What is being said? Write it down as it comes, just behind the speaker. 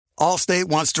Allstate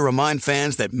wants to remind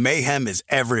fans that mayhem is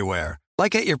everywhere,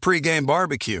 like at your pregame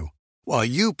barbecue. While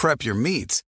you prep your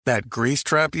meats, that grease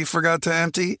trap you forgot to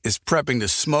empty is prepping to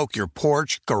smoke your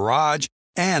porch, garage,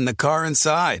 and the car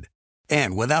inside.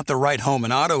 And without the right home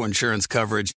and auto insurance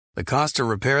coverage, the cost to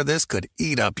repair this could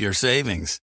eat up your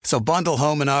savings. So bundle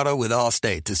home and auto with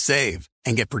Allstate to save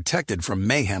and get protected from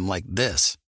mayhem like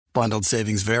this. Bundled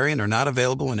savings vary and are not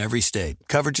available in every state.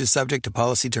 Coverage is subject to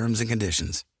policy terms and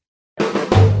conditions.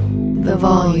 The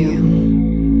volume.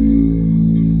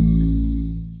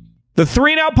 The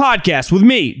 3 and Out podcast with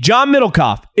me, John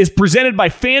Middlecoff, is presented by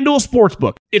FanDuel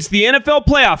Sportsbook. It's the NFL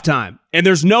playoff time, and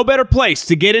there's no better place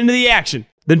to get into the action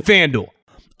than FanDuel.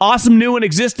 Awesome new and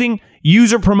existing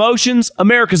user promotions,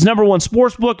 America's #1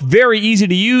 sportsbook, very easy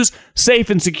to use, safe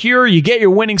and secure. You get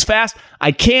your winnings fast.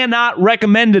 I cannot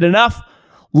recommend it enough.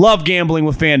 Love gambling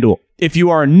with FanDuel. If you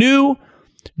are new,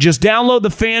 just download the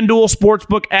FanDuel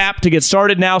Sportsbook app to get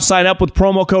started now. Sign up with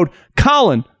promo code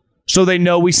Colin so they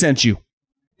know we sent you.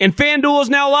 And FanDuel is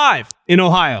now live in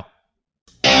Ohio.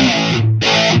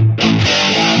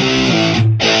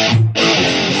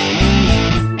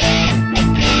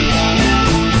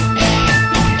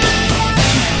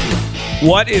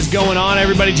 What is going on,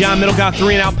 everybody? John Middlecoff,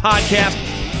 3 and Out podcast.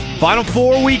 Final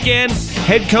Four weekend.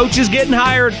 Head coaches getting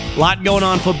hired. A lot going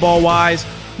on football-wise.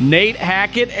 Nate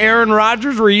Hackett, Aaron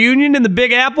Rodgers reunion in the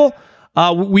Big Apple.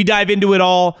 We dive into it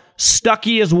all.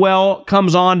 Stuckey as well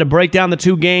comes on to break down the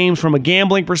two games from a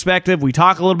gambling perspective. We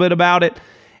talk a little bit about it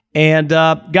and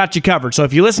got you covered. So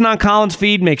if you listen on Colin's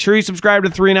feed, make sure you subscribe to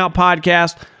the 3 and Out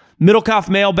podcast. Middlecoff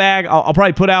mailbag. I'll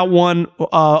probably put out one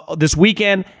this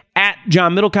weekend. At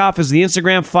John Middlecoff is the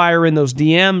Instagram. Fire in those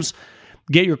DMs.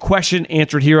 Get your question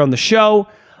answered here on the show.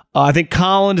 I think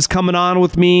Colin is coming on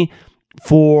with me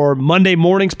for Monday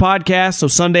morning's podcast. So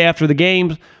Sunday after the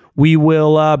games, we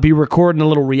will be recording a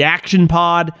little reaction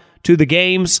pod to the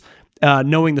games,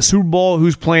 knowing the Super Bowl,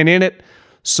 who's playing in it.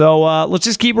 So let's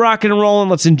just keep rocking and rolling.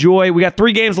 Let's enjoy. We got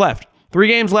 3 games left. 3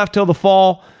 games left till the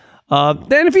fall.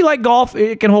 Then if you like golf,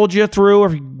 it can hold you through,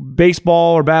 or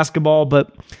baseball or basketball,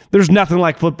 but there's nothing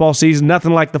like football season,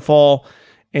 nothing like the fall.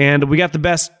 And we got the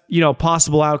best,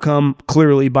 possible outcome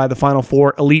clearly by the Final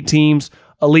Four. Elite teams,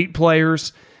 elite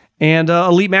players, and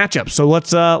elite matchups. So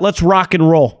let's rock and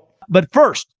roll. But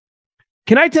first,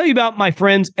 can I tell you about my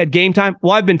friends at Game Time?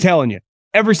 Well, I've been telling you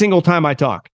every single time I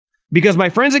talk, because my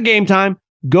friends at Game Time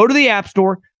go to the App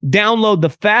Store, download the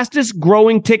fastest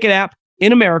growing ticket app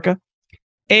in America,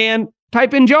 and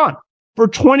type in John for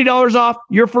 $20 off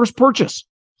your first purchase.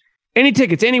 Any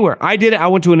tickets, anywhere. I did it. I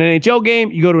went to an NHL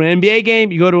game. You go to an NBA game.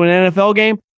 You go to an NFL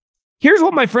game. Here's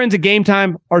what my friends at Game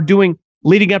Time are doing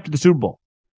leading up to the Super Bowl.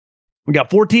 We got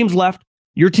 4 teams left.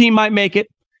 Your team might make it.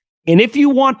 And if you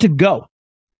want to go,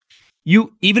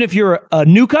 even if you're a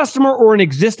new customer or an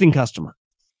existing customer,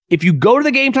 if you go to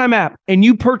the Game Time app and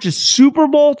you purchase Super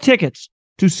Bowl tickets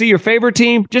to see your favorite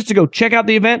team, just to go check out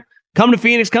the event, come to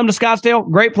Phoenix, come to Scottsdale,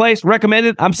 great place,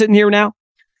 recommended. I'm sitting here now.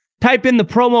 Type in the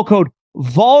promo code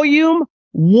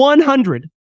Volume100.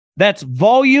 That's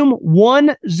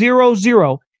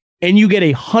Volume100, and you get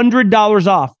 $100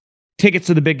 off tickets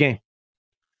to the big game.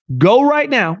 Go right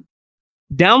now.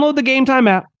 Download the Game Time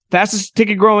app, fastest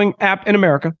ticket growing app in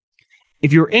America.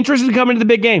 If you're interested in coming to the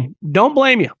big game, don't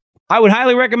blame you. I would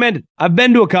highly recommend it. I've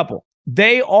been to a couple.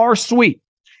 They are sweet.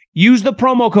 Use the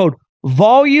promo code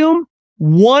Volume100,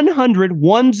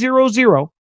 100,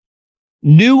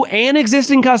 new and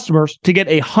existing customers to get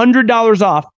 $100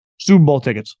 off Super Bowl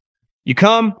tickets. You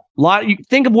come, you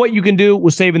think of what you can do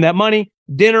with saving that money.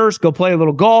 Dinners, go play a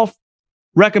little golf.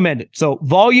 Recommend it. So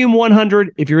Volume100,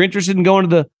 if you're interested in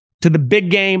going to the big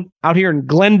game out here in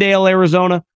Glendale,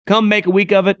 Arizona, come make a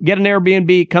week of it. Get an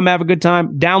Airbnb. Come have a good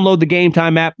time. Download the Game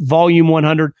Time app.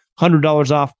 Volume100,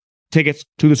 $100 off tickets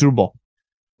to the Super Bowl.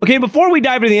 Okay, before we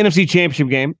dive into the NFC Championship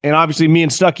game, and obviously me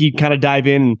and Stuckey kind of dive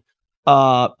in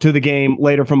to the game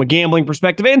later from a gambling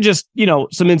perspective, and just,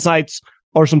 some insights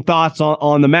or some thoughts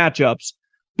on the matchups,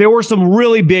 there were some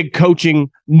really big coaching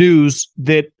news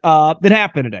that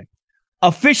happened today.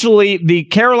 Officially, the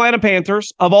Carolina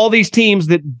Panthers, of all these teams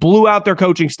that blew out their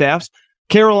coaching staffs,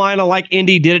 Carolina, like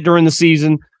Indy, did it during the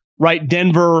season, right?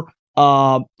 Denver,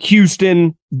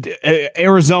 Houston,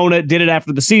 Arizona did it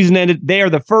after the season ended. They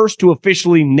are the first to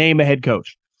officially name a head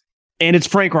coach. And it's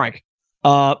Frank Reich,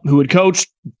 who had coached,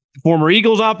 former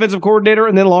Eagles offensive coordinator,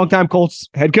 and then longtime Colts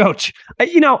head coach.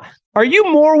 Are you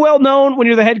more well-known when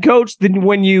you're the head coach than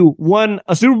when you won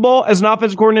a Super Bowl as an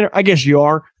offensive coordinator? I guess you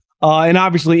are. And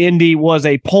obviously, Indy was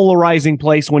a polarizing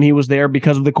place when he was there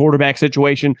because of the quarterback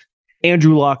situation.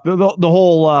 Andrew Luck, the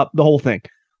whole thing.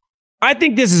 I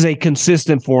think this is a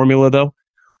consistent formula, though.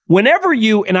 Whenever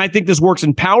and I think this works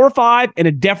in Power 5, and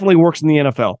it definitely works in the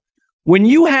NFL, when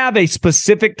you have a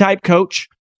specific type coach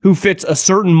who fits a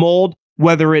certain mold,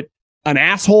 whether it's an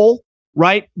asshole,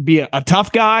 right, be a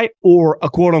tough guy, or a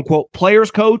quote-unquote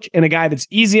players coach and a guy that's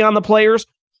easy on the players,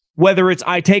 whether it's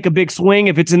I take a big swing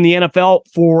if it's in the NFL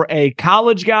for a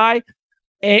college guy,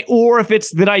 or if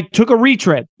it's that I took a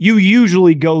retread, you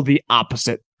usually go the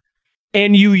opposite.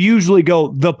 And you usually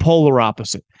go the polar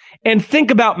opposite. And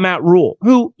think about Matt Rule,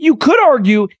 who you could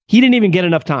argue he didn't even get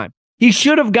enough time. He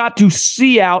should have got to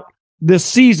see out the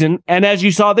season. And as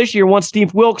you saw this year, once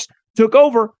Steve Wilks took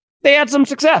over, they had some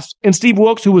success. And Steve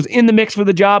Wilks, who was in the mix for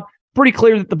the job, pretty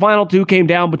clear that the final two came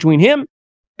down between him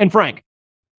and Frank,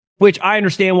 which I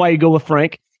understand why you go with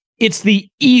Frank. It's the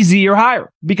easier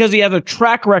hire because he has a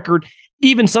track record.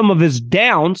 Even some of his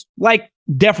downs, like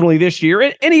definitely this year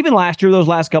and even last year, those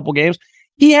last couple games,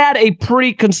 he had a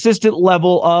pretty consistent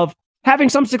level of having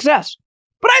some success.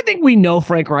 But I think we know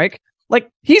Frank Reich.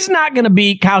 Like, he's not going to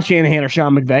be Kyle Shanahan or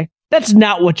Sean McVay. That's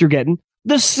not what you're getting.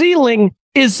 The ceiling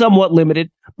is somewhat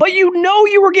limited, but you know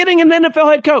you were getting an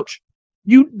NFL head coach.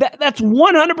 That's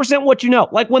 100% what you know.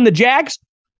 Like when the Jags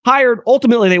hired,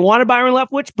 ultimately they wanted Byron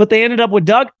Leftwich, but they ended up with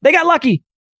Doug. They got lucky.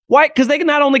 Why? Because they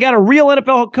not only got a real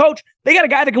NFL coach, they got a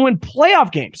guy that can win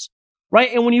playoff games, right?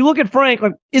 And when you look at Frank,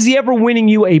 like, is he ever winning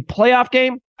you a playoff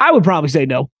game? I would probably say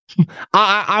no.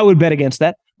 I would bet against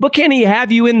that. But can he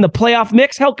have you in the playoff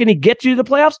mix? Hell, can he get you to the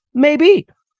playoffs? Maybe.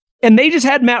 And they just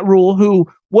had Matt Rule, who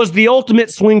was the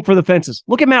ultimate swing for the fences.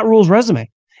 Look at Matt Rule's resume.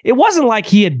 It wasn't like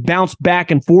he had bounced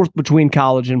back and forth between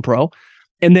college and pro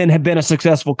and then had been a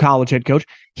successful college head coach.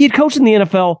 He had coached in the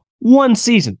NFL one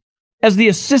season as the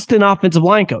assistant offensive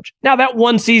line coach. Now, that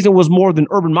one season was more than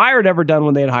Urban Meyer had ever done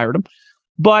when they had hired him.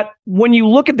 But when you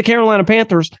look at the Carolina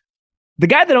Panthers, the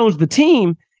guy that owns the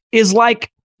team is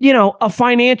like, a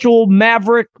financial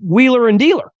maverick wheeler and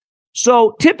dealer.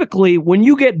 So typically, when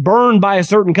you get burned by a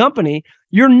certain company,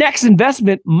 your next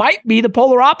investment might be the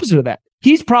polar opposite of that.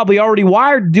 He's probably already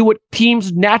wired to do what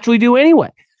teams naturally do anyway.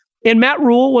 And Matt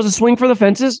Rule was a swing for the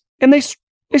fences, and they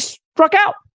struck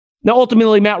out. Now,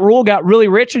 ultimately, Matt Rule got really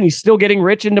rich, and he's still getting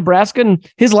rich in Nebraska, and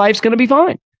his life's going to be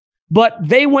fine. But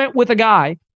they went with a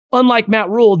guy, unlike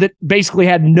Matt Rule, that basically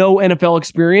had no NFL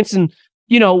experience and,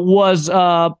 was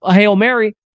a Hail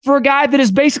Mary for a guy that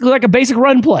is basically like a basic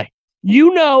run play.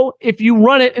 If you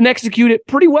run it and execute it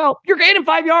pretty well, you're gaining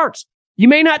 5 yards. You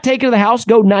may not take it to the house,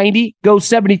 go 90, go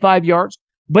 75 yards,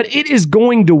 but it is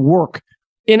going to work.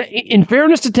 In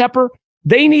fairness to Tepper,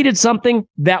 they needed something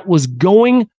that was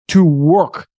going to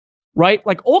work. Right?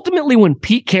 Like ultimately when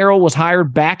Pete Carroll was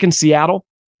hired back in Seattle,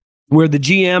 where the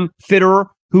GM Fitterer,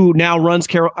 who now runs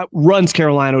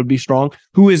Carolina would be strong,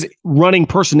 who is running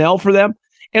personnel for them,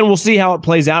 and we'll see how it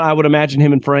plays out. I would imagine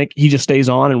him and Frank, he just stays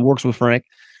on and works with Frank,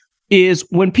 is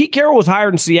when Pete Carroll was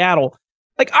hired in Seattle,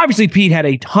 like obviously Pete had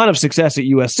a ton of success at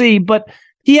USC, but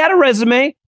he had a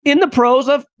resume in the pros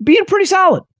of being pretty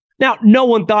solid. Now, no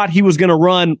one thought he was going to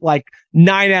run like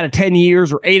 9 out of 10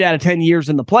 years or 8 out of 10 years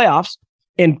in the playoffs.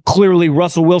 And clearly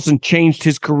Russell Wilson changed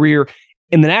his career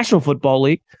in the National Football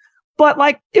League. But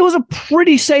it was a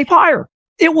pretty safe hire.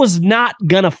 It was not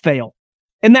going to fail.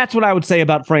 And that's what I would say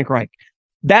about Frank Reich.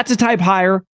 That's a type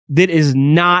hire that is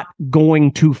not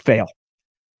going to fail.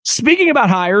 Speaking about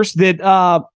hires that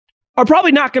are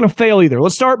probably not going to fail either.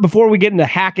 Let's start before we get into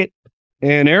Hackett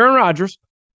and Aaron Rodgers.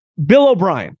 Bill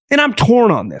O'Brien. And I'm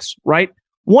torn on this, right?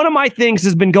 One of my things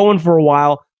has been going for a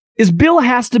while is Bill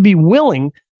has to be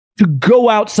willing to go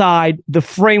outside the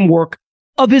framework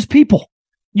of his people.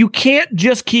 You can't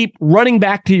just keep running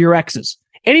back to your exes.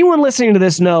 Anyone listening to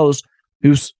this knows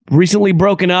who's recently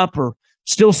broken up or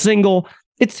still single,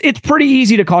 it's pretty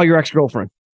easy to call your ex-girlfriend.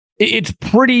 It's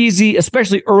pretty easy,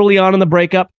 especially early on in the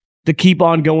breakup, to keep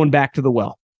on going back to the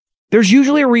well. There's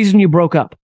usually a reason you broke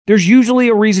up. There's usually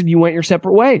a reason you went your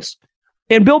separate ways.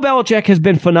 And Bill Belichick has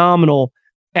been phenomenal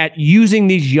at using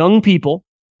these young people,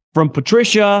 from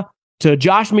Patricia to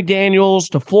Josh McDaniels,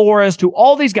 to Flores, to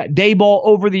all these guys, Dayball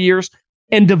over the years,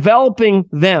 and developing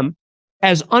them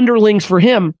as underlings for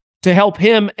him to help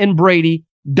him and Brady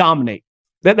dominate.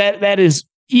 That is,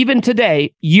 even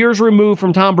today, years removed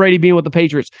from Tom Brady being with the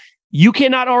Patriots, you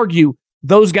cannot argue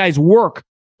those guys work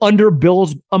under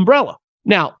Bill's umbrella.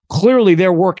 Now, clearly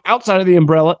their work outside of the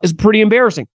umbrella is pretty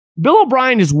embarrassing. Bill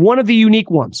O'Brien is one of the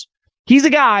unique ones. He's a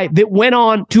guy that went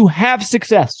on to have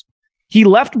success. He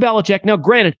left Belichick. Now,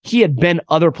 granted, he had been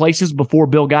other places before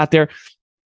Bill got there,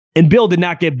 and Bill did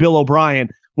not get Bill O'Brien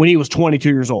when he was 22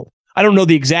 years old. I don't know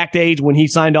the exact age when he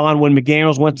signed on when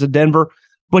McDaniels went to Denver,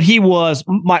 but he was,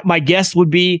 my guess would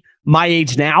be my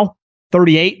age now,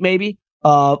 38 maybe.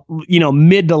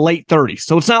 mid to late 30s.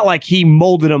 So it's not like he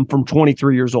molded him from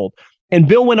 23 years old. And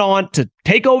Bill went on to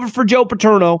take over for Joe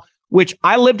Paterno, which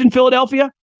I lived in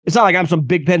Philadelphia. It's not like I'm some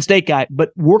big Penn State guy,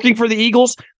 but working for the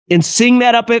Eagles and seeing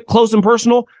that up at close and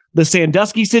personal, the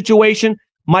Sandusky situation,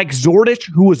 Mike Zordich,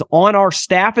 who was on our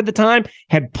staff at the time,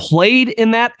 had played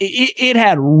in that. It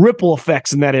had ripple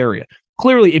effects in that area.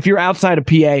 Clearly, if you're outside of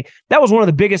PA, that was one of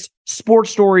the biggest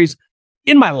sports stories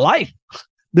in my life.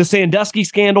 The Sandusky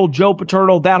scandal, Joe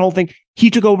Paterno, that whole thing, he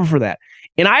took over for that.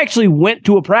 And I actually went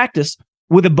to a practice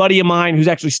with a buddy of mine who's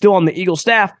actually still on the Eagles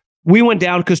staff. We went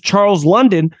down because Charles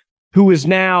London, who is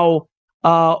now,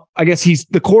 I guess he's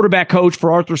the quarterback coach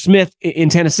for Arthur Smith in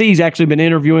Tennessee. He's actually been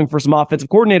interviewing for some offensive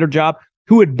coordinator job,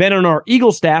 who had been on our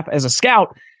Eagles staff as a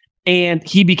scout, and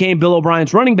he became Bill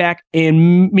O'Brien's running back.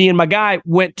 And me and my guy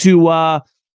went to a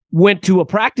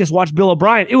practice, watched Bill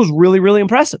O'Brien. It was really, really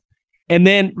impressive. And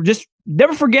then just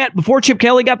never forget, before Chip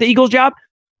Kelly got the Eagles job,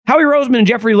 Howie Roseman and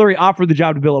Jeffrey Lurie offered the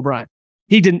job to Bill O'Brien.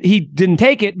 He didn't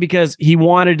take it because he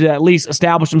wanted to at least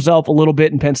establish himself a little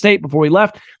bit in Penn State before he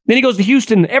left. Then he goes to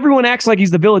Houston. Everyone acts like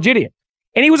he's the village idiot.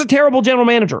 And he was a terrible general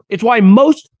manager. It's why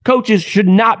most coaches should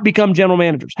not become general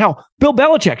managers. Hell, Bill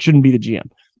Belichick shouldn't be the GM.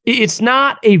 It's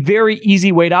not a very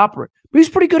easy way to operate. But he's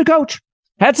pretty good a coach.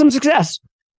 Had some success.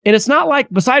 And it's not like,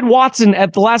 beside Watson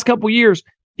at the last couple of years,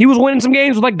 he was winning some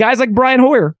games with like guys like Brian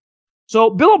Hoyer. So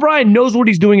Bill O'Brien knows what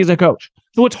he's doing as a coach.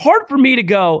 So it's hard for me to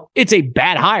go, it's a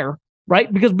bad hire,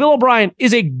 right? Because Bill O'Brien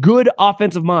is a good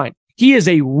offensive mind. He is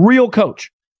a real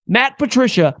coach. Matt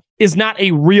Patricia is not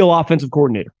a real offensive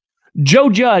coordinator. Joe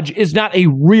Judge is not a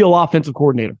real offensive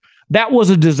coordinator. That was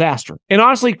a disaster. And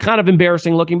honestly, kind of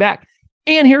embarrassing looking back.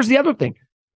 And here's the other thing.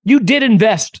 You did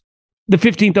invest the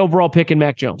 15th overall pick in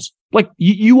Mac Jones. Like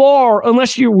you are,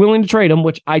 unless you're willing to trade him,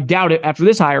 which I doubt it after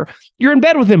this hire, you're in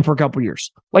bed with him for a couple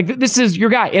years. Like this is your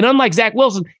guy. And unlike Zach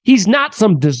Wilson, he's not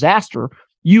some disaster.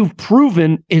 You've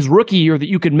proven his rookie year that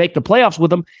you could make the playoffs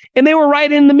with him. And they were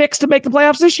right in the mix to make the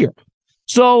playoffs this year.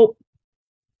 So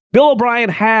Bill O'Brien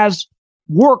has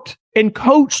worked and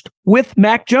coached with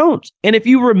Mac Jones. And if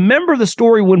you remember the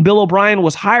story when Bill O'Brien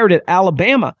was hired at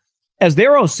Alabama as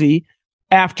their OC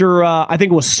after, I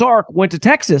think it was Sark, went to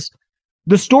Texas,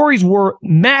 the stories were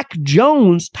Mac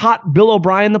Jones taught Bill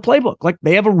O'Brien the playbook. Like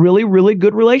they have a really, really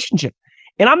good relationship.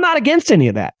 And I'm not against any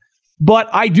of that. But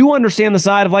I do understand the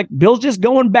side of like, Bill's just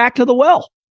going back to the well.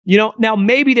 Now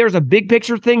maybe there's a big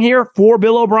picture thing here for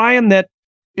Bill O'Brien that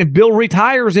if Bill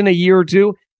retires in a year or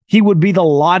two, he would be the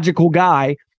logical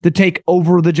guy to take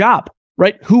over the job,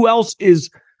 right? Who else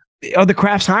are the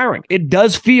Crafts hiring? It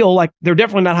does feel like they're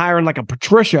definitely not hiring like a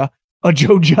Patricia, a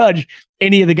Joe Judge,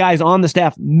 any of the guys on the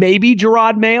staff. Maybe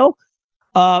Gerard Mayo,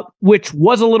 which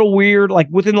was a little weird. Like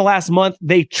within the last month,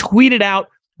 they tweeted out,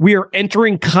 we are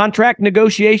entering contract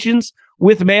negotiations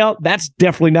with Mayo. That's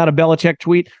definitely not a Belichick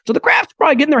tweet. So the Crafts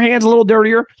probably getting their hands a little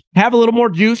dirtier, have a little more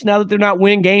juice now that they're not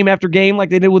winning game after game like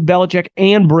they did with Belichick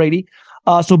and Brady.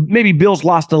 So maybe Bill's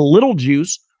lost a little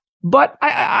juice. But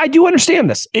I do understand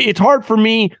this. It's hard for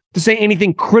me to say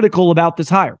anything critical about this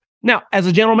hire. Now, as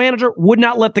a general manager, would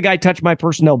not let the guy touch my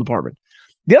personnel department.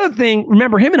 The other thing,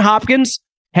 remember, him and Hopkins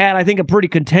had, I think, a pretty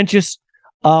contentious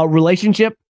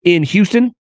relationship in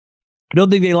Houston. I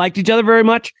don't think they liked each other very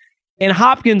much. And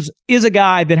Hopkins is a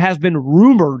guy that has been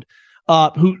rumored.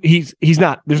 Who he's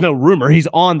not. There's no rumor. He's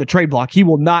on the trade block. He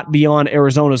will not be on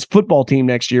Arizona's football team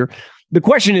next year. The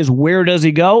question is, where does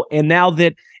he go? And now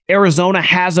that Arizona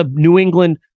has a New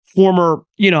England former,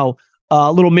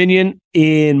 little minion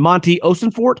in Monty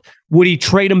Osenfort, would he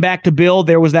trade him back to Bill?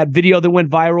 There was that video that went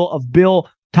viral of Bill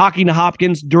talking to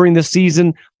Hopkins during the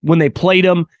season when they played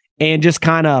him and just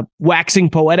kind of waxing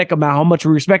poetic about how much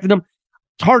we respected him.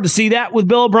 It's hard to see that with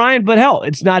Bill O'Brien, but hell,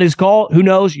 it's not his call. Who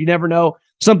knows? You never know.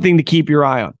 Something to keep your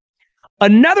eye on.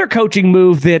 Another coaching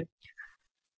move that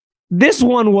this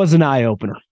one was an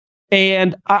eye-opener.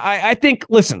 And I think,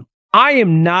 listen, I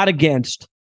am not against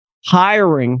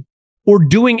hiring or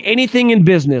doing anything in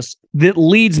business that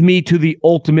leads me to the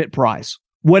ultimate prize,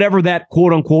 whatever that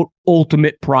quote-unquote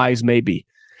ultimate prize may be.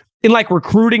 In like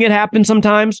recruiting, it happens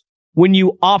sometimes when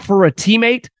you offer a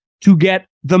teammate to get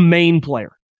the main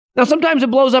player. Now, sometimes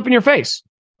it blows up in your face.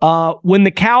 When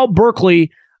the Cal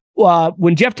Berkeley,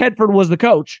 when Jeff Tedford was the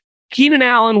coach, Keenan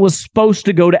Allen was supposed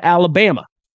to go to Alabama.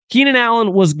 Keenan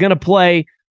Allen was going to play.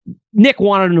 Nick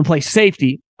wanted him to play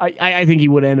safety. I think he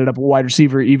would have ended up a wide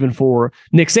receiver even for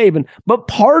Nick Saban. But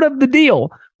part of the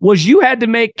deal was you had to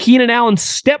make Keenan Allen's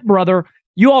stepbrother,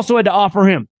 you also had to offer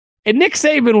him. And Nick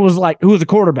Saban was like, who was a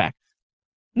quarterback.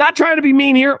 Not trying to be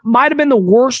mean here, might have been the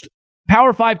worst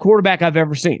Power 5 quarterback I've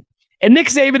ever seen. And Nick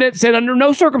Saban had said under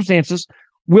no circumstances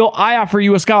will I offer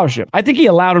you a scholarship? I think he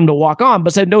allowed him to walk on,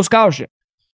 but said no scholarship.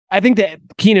 I think that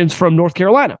Keenan's from North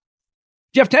Carolina.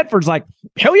 Jeff Tedford's like,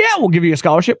 hell yeah, we'll give you a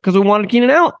scholarship because we wanted Keenan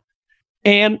Allen.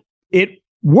 And it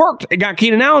worked. It got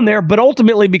Keenan Allen there, but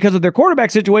ultimately because of their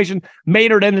quarterback situation,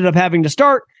 Maynard ended up having to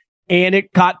start, and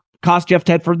it cost Jeff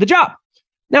Tedford the job.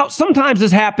 Now, sometimes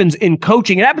this happens in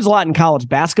coaching. It happens a lot in college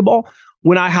basketball.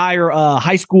 When I hire a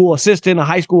high school assistant, a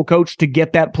high school coach to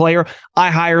get that player,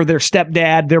 I hire their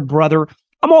stepdad, their brother.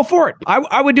 I'm all for it.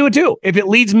 I would do it too if it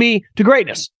leads me to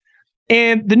greatness.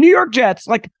 And the New York Jets,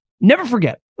 never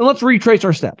forget, and let's retrace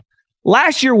our step.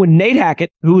 Last year when Nate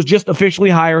Hackett, who was just officially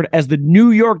hired as the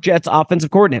New York Jets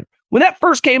offensive coordinator, when that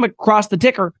first came across the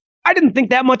ticker, I didn't think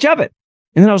that much of it.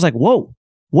 And then I was like, whoa,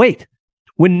 wait.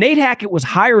 When Nate Hackett was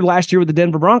hired last year with the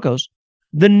Denver Broncos,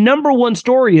 the number one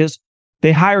story is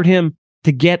they hired him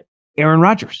to get Aaron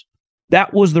Rodgers.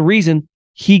 That was the reason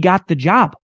he got the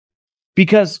job.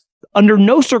 Because under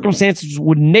no circumstances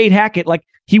would Nate Hackett,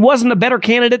 he wasn't a better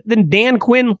candidate than Dan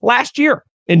Quinn last year.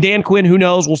 And Dan Quinn, who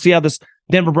knows, we'll see how this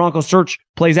Denver Broncos search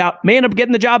plays out, may end up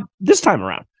getting the job this time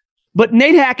around. But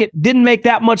Nate Hackett didn't make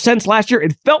that much sense last year.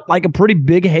 It felt like a pretty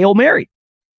big Hail Mary.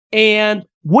 And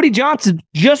Woody Johnson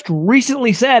just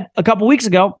recently said a couple weeks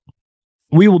ago,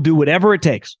 we will do whatever it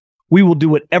takes. We will do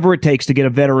whatever it takes to get a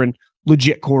veteran,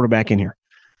 legit quarterback in here.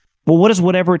 Well, what does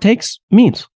whatever it takes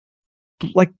means?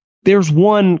 There's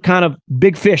one kind of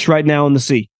big fish right now in the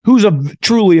sea who's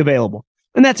truly available,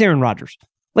 and that's Aaron Rodgers.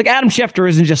 Adam Schefter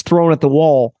isn't just throwing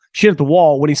shit at the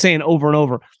wall when he's saying over and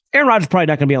over, Aaron Rodgers is probably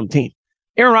not going to be on the team.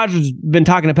 Aaron Rodgers has been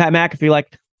talking to Pat McAfee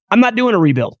I'm not doing a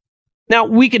rebuild. Now,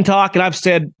 we can talk, and I've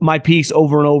said my piece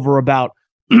over and over about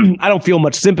I don't feel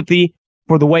much sympathy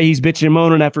for the way he's bitching and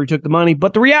moaning after he took the money,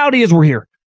 but the reality is we're here.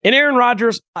 And Aaron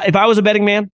Rodgers, if I was a betting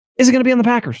man, isn't going to be on the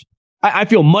Packers. I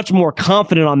feel much more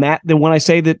confident on that than when I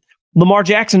say that Lamar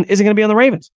Jackson isn't going to be on the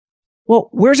Ravens. Well,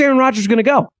 where's Aaron Rodgers going to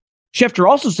go? Schefter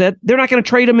also said they're not going to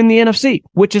trade him in the NFC,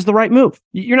 which is the right move.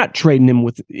 You're not trading him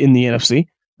in the NFC.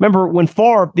 Remember when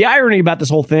Favre, the irony about this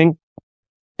whole thing,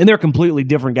 and they're completely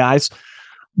different guys,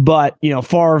 but,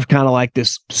 Favre's kind of like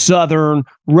this Southern,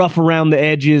 rough around the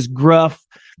edges, gruff,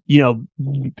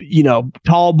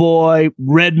 tall boy,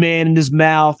 red man in his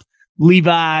mouth,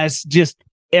 Levi's, just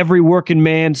every working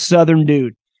man, Southern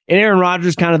dude. And Aaron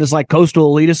Rodgers, kind of this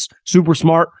coastal elitist, super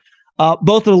smart.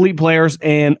 Both are elite players,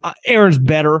 and Aaron's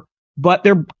better, but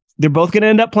they're both going to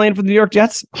end up playing for the New York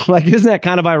Jets. Isn't that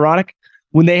kind of ironic?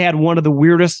 When they had one of the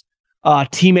weirdest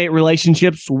teammate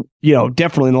relationships,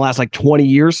 definitely in the last 20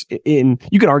 years. You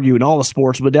could argue in all the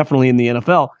sports, but definitely in the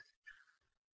NFL.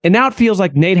 And now it feels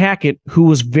like Nate Hackett, who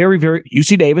was very, very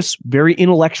UC Davis, very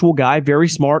intellectual guy, very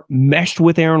smart, meshed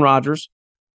with Aaron Rodgers.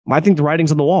 I think the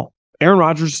writing's on the wall. Aaron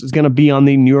Rodgers is going to be on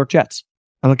the New York Jets.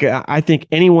 I think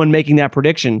anyone making that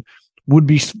prediction would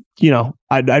be,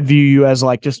 I'd view you as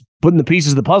just putting the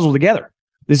pieces of the puzzle together.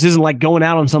 This isn't going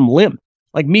out on some limb.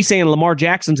 Me saying Lamar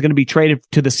Jackson's going to be traded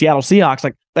to the Seattle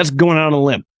Seahawks, that's going out on a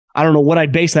limb. I don't know what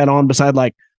I'd base that on beside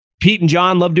Pete and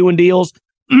John love doing deals.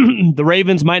 The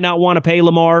Ravens might not want to pay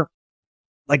Lamar.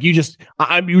 You just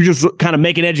kind of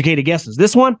making educated guesses.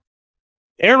 This one,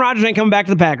 Aaron Rodgers ain't coming back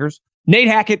to the Packers. Nate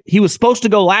Hackett, he was supposed to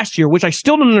go last year, which I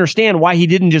still don't understand why he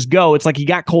didn't just go. It's he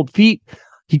got cold feet.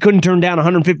 He couldn't turn down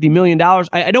 $150 million.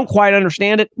 I don't quite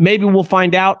understand it. Maybe we'll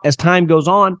find out as time goes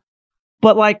on.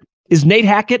 But is Nate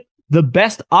Hackett the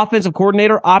best offensive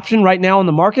coordinator option right now on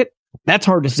the market? That's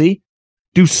hard to see.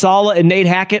 Do Saleh and Nate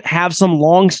Hackett have some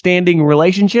long-standing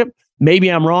relationship? Maybe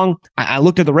I'm wrong. I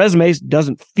looked at the resumes.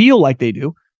 Doesn't feel like they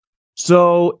do.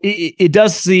 So it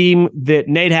does seem that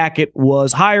Nate Hackett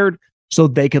was hired so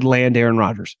they could land Aaron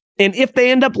Rodgers. And if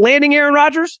they end up landing Aaron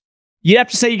Rodgers, you have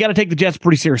to say you got to take the Jets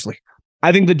pretty seriously.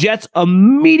 I think the Jets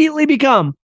immediately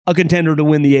become a contender to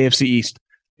win the AFC East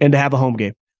and to have a home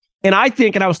game. And I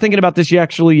think, and I was thinking about this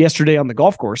actually yesterday on the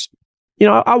golf course,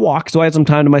 I walk, so I had some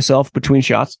time to myself between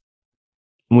shots.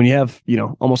 And when you have,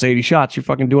 almost 80 shots, you're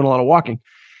fucking doing a lot of walking.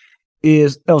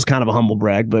 That was kind of a humble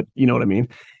brag, but you know what I mean.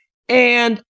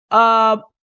 And I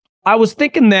was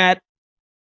thinking that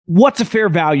what's a fair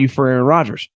value for Aaron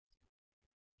Rodgers?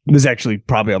 This is actually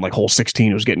probably on hole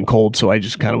 16. It was getting cold, so I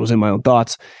just kind of was in my own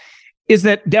thoughts. Is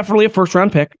that definitely a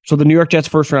first-round pick? So the New York Jets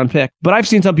first-round pick. But I've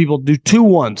seen some people do 2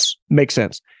 1s. Makes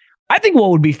sense. I think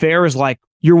what would be fair is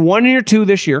you're 1 and you're 2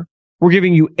 this year. We're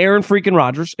giving you Aaron freaking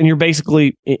Rodgers, and you're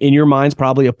basically, in your minds,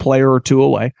 probably a player or 2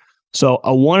 away. So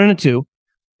a 1 and a 2.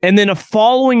 And then a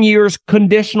following year's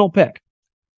conditional pick.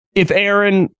 If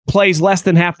Aaron plays less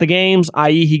than half the games,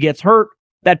 i.e. he gets hurt,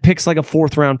 that pick's a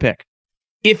 4th-round pick.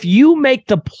 If you make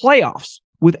the playoffs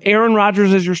with Aaron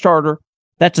Rodgers as your starter,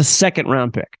 that's a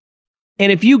 2nd-round pick.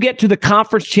 And if you get to the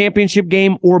conference championship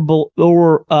game or to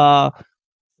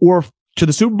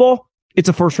the Super Bowl, it's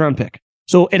a first round pick.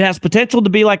 So it has potential to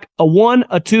be like a 1,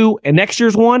 a 2, and next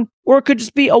year's 1, or it could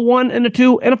just be a 1 and a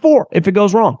 2 and a 4 if it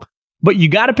goes wrong. But you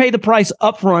got to pay the price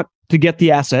up front to get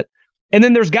the asset. And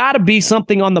then there's got to be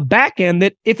something on the back end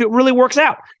that if it really works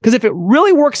out, because if it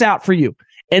really works out for you,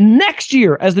 and next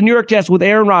year as the New York Jets with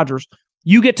Aaron Rodgers,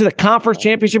 you get to the conference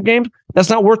championship games, that's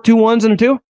not worth 2 1s and a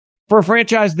 2 for a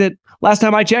franchise that last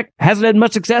time I checked hasn't had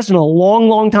much success in a long,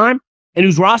 long time and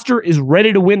whose roster is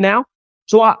ready to win now.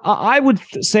 So I would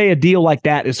say a deal like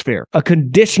that is fair, a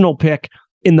conditional pick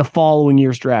in the following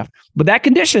year's draft. But that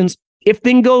conditions if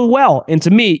things go well. And to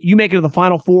me, you make it to the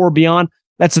Final Four or beyond,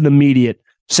 that's an immediate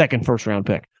second first-round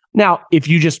pick. Now, if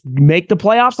you just make the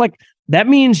playoffs, like that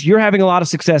means you're having a lot of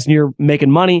success and you're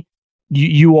making money.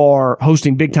 You are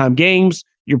hosting big-time games.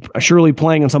 You're surely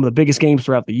playing in some of the biggest games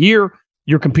throughout the year.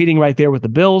 You're competing right there with the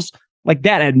Bills. Like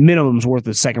that at minimum is worth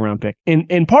a second-round pick.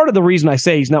 And part of the reason I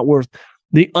say he's not worth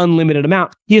the unlimited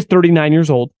amount, he is 39 years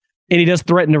old, and he does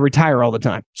threaten to retire all the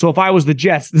time. So if I was the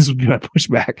Jets, this would be my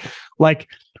pushback. Like,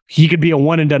 he could be a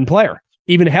one-and-done player.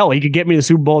 Even hell, he could get me to the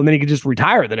Super Bowl, and then he could just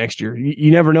retire the next year.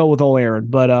 You never know with old Aaron.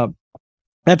 But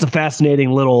that's a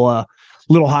fascinating little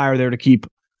hire there to keep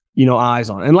eyes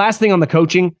on. And last thing on the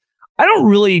coaching, I don't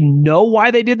really know why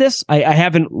they did this. I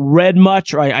haven't read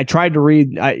much, or I tried to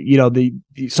read.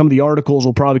 Some of the articles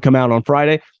will probably come out on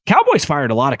Friday. Cowboys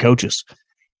fired a lot of coaches.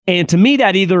 And to me,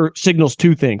 that either signals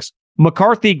two things.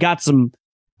 McCarthy got some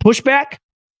pushback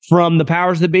from the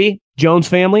powers that be, Jones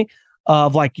family,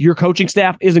 of like, your coaching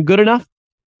staff isn't good enough,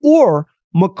 or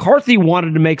McCarthy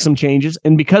wanted to make some changes,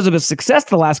 and because of his success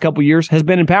the last couple of years, has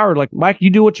been empowered. Like, Mike, you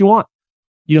do what you want.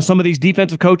 Some of these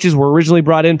defensive coaches were originally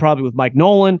brought in probably with Mike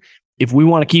Nolan. If we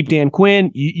want to keep Dan Quinn,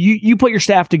 you put your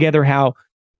staff together how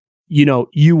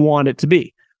you want it to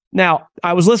be. Now,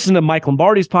 I was listening to Mike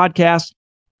Lombardi's podcast.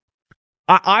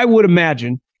 I would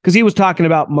imagine, because he was talking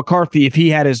about McCarthy, if he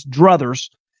had his druthers,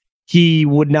 he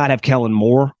would not have Kellen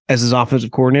Moore as his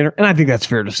offensive coordinator. And I think that's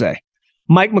fair to say.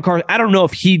 Mike McCarthy, I don't know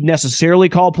if he'd necessarily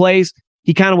call plays.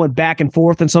 He kind of went back and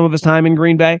forth in some of his time in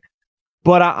Green Bay.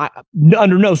 But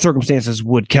under no circumstances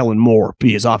would Kellen Moore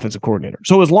be his offensive coordinator.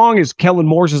 So as long as Kellen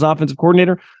Moore's his offensive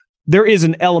coordinator, there is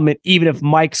an element, even if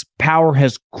Mike's power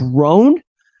has grown,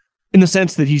 in the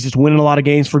sense that he's just winning a lot of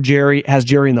games for Jerry, has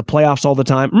Jerry in the playoffs all the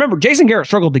time. Remember, Jason Garrett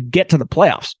struggled to get to the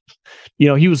playoffs.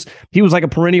 He was like a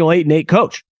perennial 8-8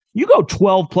 coach. You go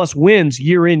 12 plus wins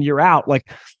year in, year out. Like,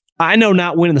 I know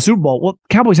not winning the Super Bowl. Well,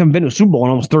 Cowboys haven't been to a Super Bowl in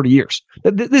almost 30 years.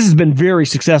 This has been very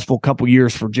successful couple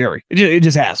years for Jerry. It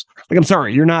just has. Like, I'm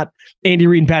sorry, you're not Andy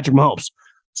Reid and Patrick Mahomes.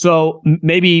 So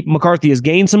maybe McCarthy has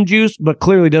gained some juice, but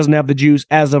clearly doesn't have the juice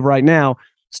as of right now,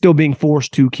 still being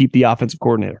forced to keep the offensive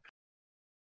coordinator.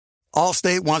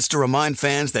 Allstate wants to remind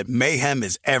fans that mayhem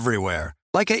is everywhere,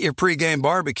 like at your pregame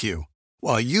barbecue.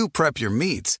 While you prep your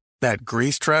meats, that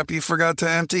grease trap you forgot to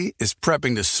empty is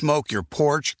prepping to smoke your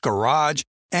porch, garage,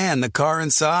 and the car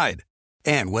inside.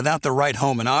 And without the right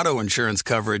home and auto insurance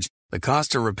coverage, the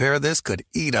cost to repair this could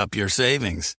eat up your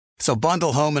savings. So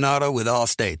bundle home and auto with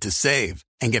Allstate to save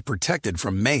and get protected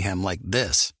from mayhem like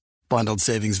this. Bundled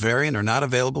savings vary and are not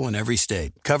available in every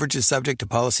state. Coverage is subject to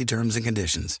policy terms and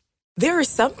conditions. There are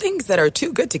some things that are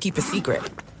too good to keep a secret.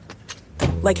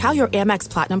 Like how your Amex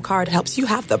Platinum card helps you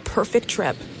have the perfect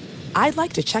trip. I'd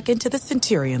like to check into the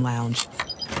Centurion Lounge.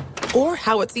 Or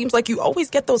how it seems like you always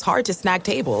get those hard-to-snag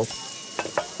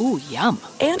tables. Ooh, yum.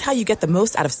 And how you get the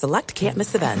most out of select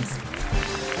can't-miss events.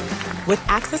 With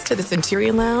access to the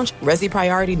Centurion Lounge, Resi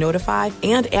Priority Notified,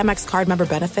 and Amex card member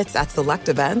benefits at select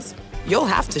events, you'll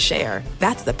have to share.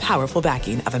 That's the powerful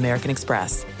backing of American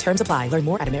Express. Terms apply. Learn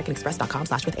more at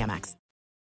americanexpress.com/withAmex.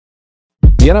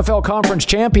 The NFL Conference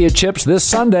Championships this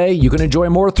Sunday, you can enjoy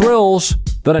more thrills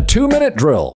than a 2-minute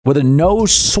drill with a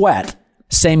no-sweat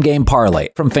same-game parlay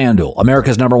from FanDuel,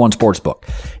 America's #1 sportsbook.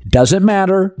 Doesn't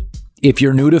matter if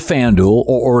you're new to FanDuel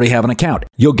or already have an account.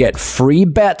 You'll get free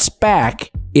bets back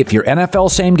if your NFL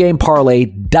same-game parlay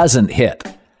doesn't hit.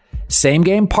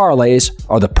 Same-game parlays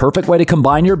are the perfect way to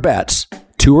combine your bets,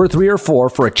 2 or 3 or 4,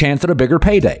 for a chance at a bigger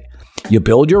payday. You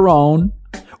build your own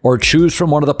or choose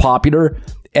from one of the popular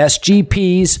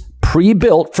SGPs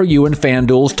pre-built for you in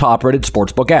FanDuel's top-rated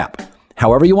sportsbook app.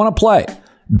 However you want to play.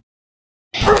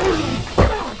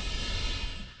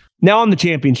 Now on the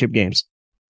championship games.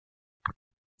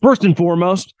 First and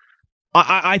foremost,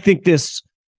 I think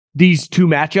these two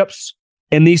matchups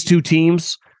and these two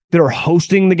teams that are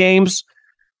hosting the games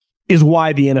is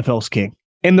why the NFL is king.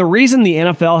 And the reason the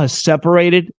NFL has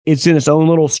separated, it's in its own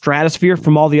little stratosphere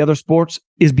from all the other sports,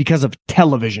 is because of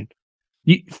television.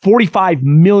 45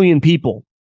 million people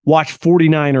watch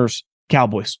 49ers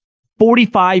Cowboys.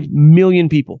 45 million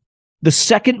people. The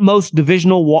second most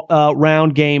divisional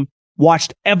round game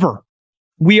watched ever.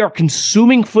 We are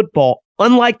consuming football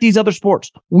unlike these other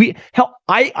sports.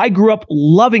 I grew up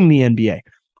loving the NBA.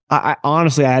 I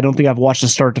honestly, I don't think I've watched a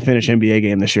start to finish NBA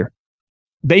game this year.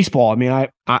 Baseball, I mean,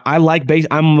 I like base.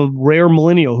 I'm a rare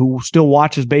millennial who still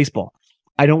watches baseball.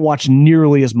 I don't watch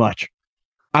nearly as much.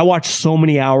 I watch so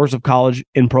many hours of college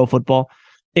and pro football.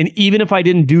 And even if I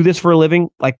didn't do this for a living,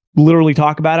 like literally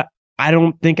talk about it, I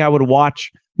don't think I would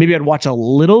watch. Maybe I'd watch a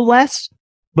little less,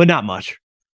 but not much.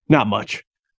 Not much.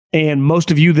 And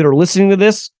most of you that are listening to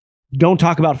this don't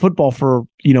talk about football for,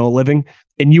 a living,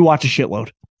 and you watch a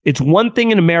shitload. It's one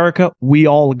thing in America we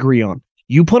all agree on.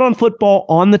 You put on football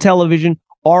on the television,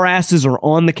 our asses are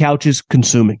on the couches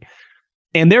consuming.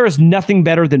 And there is nothing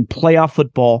better than playoff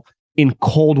football in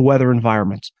cold weather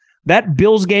environments. That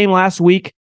Bills game last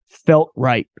week felt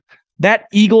right. That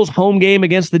Eagles home game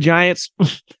against the Giants,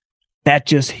 that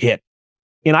just hit.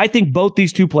 And I think both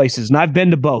these two places, and I've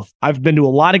been to both. I've been to a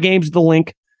lot of games at the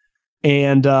Link,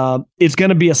 and it's going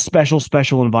to be a special,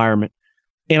 special environment.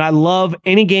 And I love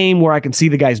any game where I can see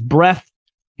the guy's breath.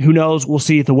 Who knows? We'll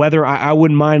see if the weather. I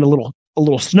wouldn't mind a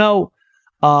little snow.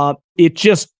 It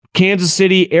just Kansas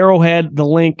City, Arrowhead, the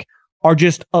Link are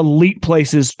just elite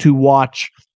places to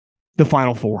watch the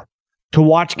Final Four, to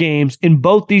watch games in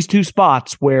both these two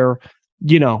spots where,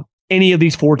 any of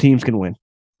these four teams can win.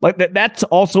 Like that's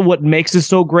also what makes this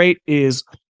so great is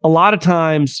a lot of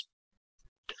times,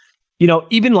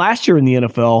 even last year in the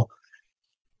NFL,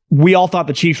 we all thought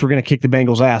the Chiefs were going to kick the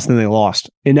Bengals' ass, and then they lost.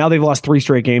 And now they've lost 3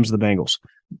 straight games to the Bengals.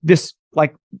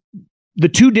 The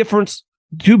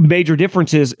two major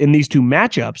differences in these two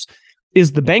matchups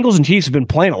is the Bengals and Chiefs have been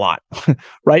playing a lot,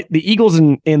 right? The Eagles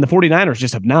and the 49ers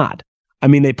just have not. I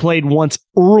mean, they played once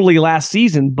early last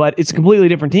season, but it's a completely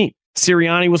different team.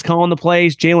 Sirianni was calling the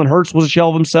plays. Jalen Hurts was a shell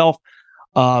of himself.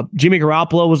 Jimmy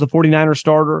Garoppolo was the 49ers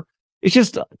starter. It's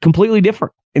just completely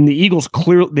different. And the Eagles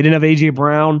clearly, they didn't have A.J.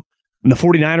 Brown, and the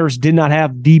 49ers did not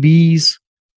have DBs.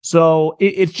 So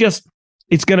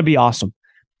it's going to be awesome.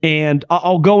 And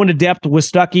I'll go into depth with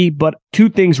Stuckey, but two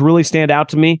things really stand out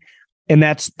to me, and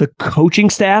that's the coaching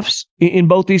staffs in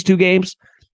both these two games.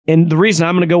 And the reason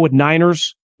I'm going to go with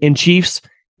Niners and Chiefs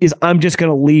is I'm just going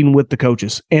to lean with the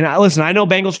coaches. And I know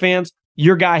Bengals fans,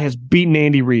 your guy has beaten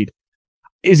Andy Reid.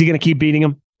 Is he going to keep beating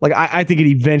him? I think it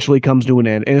eventually comes to an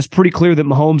end. And it's pretty clear that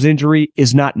Mahomes' injury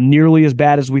is not nearly as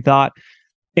bad as we thought.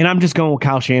 And I'm just going with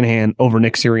Kyle Shanahan over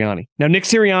Nick Sirianni. Now, Nick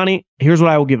Sirianni, here's what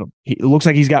I will give him. It looks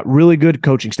like he's got really good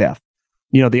coaching staff.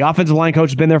 The offensive line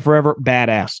coach has been there forever.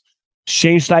 Badass.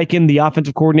 Shane Steichen, the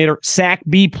offensive coordinator, SAC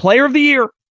B Player of the Year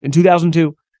in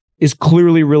 2002, is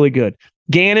clearly really good.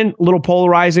 Gannon, a little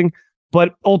polarizing,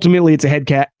 but ultimately it's a head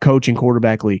coach and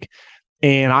quarterback league.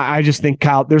 And I just think,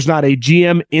 Kyle, there's not a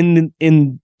GM in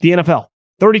the NFL,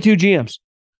 32 GMs,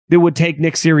 that would take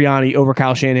Nick Sirianni over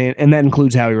Kyle Shanahan, and that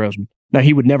includes Howie Roseman. Now,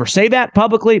 he would never say that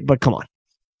publicly, but come on.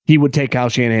 He would take Kyle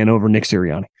Shanahan over Nick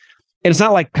Sirianni. And it's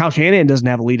not like Kyle Shanahan doesn't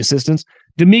have elite assistants.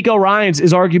 DeMeco Ryans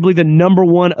is arguably the number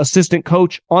one assistant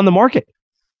coach on the market.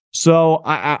 So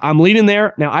I'm leaning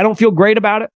there. Now, I don't feel great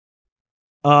about it,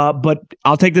 but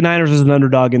I'll take the Niners as an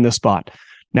underdog in this spot.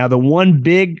 Now, the one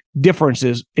big difference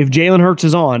is if Jalen Hurts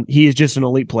is on, he is just an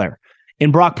elite player.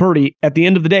 And Brock Purdy, at the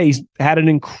end of the day, he's had an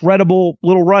incredible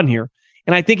little run here.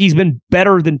 And I think he's been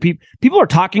better than people. People are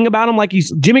talking about him like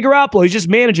he's Jimmy Garoppolo. He's just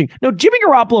managing. No, Jimmy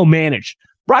Garoppolo managed.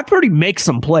 Brock Purdy makes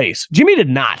some plays. Jimmy did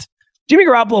not. Jimmy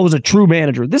Garoppolo was a true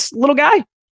manager. This little guy,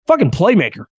 fucking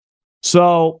playmaker.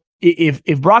 So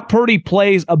if Brock Purdy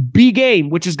plays a B game,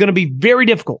 which is going to be very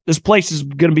difficult, this place is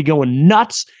going to be going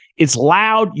nuts. It's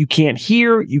loud. You can't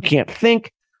hear. You can't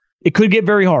think. It could get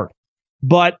very hard.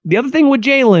 But the other thing with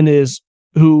Jalen is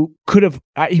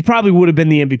he probably would have been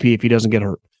the MVP if he doesn't get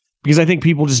hurt. Because I think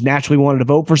people just naturally wanted to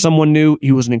vote for someone new.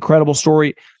 He was an incredible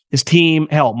story. His team,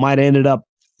 might have ended up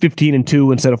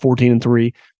 15-2 instead of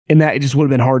 14-3. And that it just would have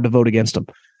been hard to vote against him.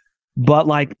 But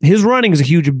his running is a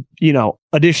huge,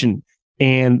 addition.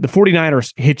 And the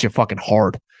 49ers hit you fucking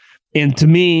hard. And to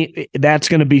me, that's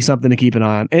going to be something to keep an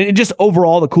eye on. And just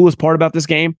overall, the coolest part about this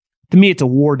game, to me, it's a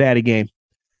war daddy game.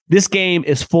 This game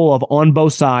is full of, on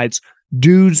both sides,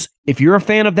 dudes, if you're a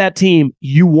fan of that team,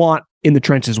 you want in the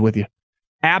trenches with you.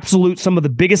 Some of the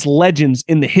biggest legends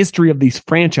in the history of these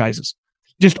franchises.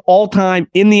 Just all time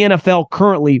in the NFL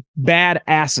currently, bad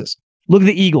asses. Look at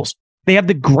the Eagles. They have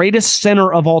the greatest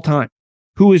center of all time,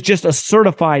 who is just a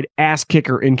certified ass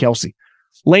kicker in Kelsey.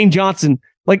 Lane Johnson,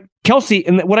 Kelsey,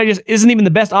 and isn't even the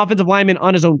best offensive lineman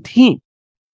on his own team.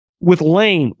 With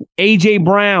Lane, A.J.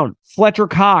 Brown, Fletcher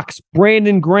Cox,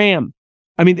 Brandon Graham,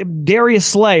 I mean, Darius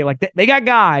Slay, like they got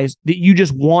guys that you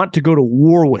just want to go to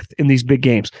war with in these big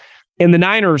games. And the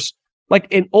Niners,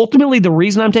 and ultimately the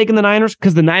reason I'm taking the Niners,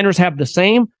 because the Niners have the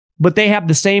same, but they have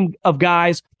the same of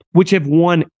guys which have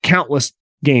won countless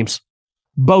games.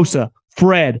 Bosa,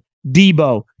 Fred,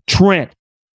 Debo, Trent,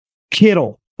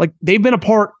 Kittle. They've been a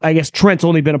part, I guess Trent's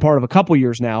only been a part of a couple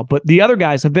years now, but the other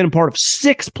guys have been a part of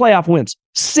 6 playoff wins.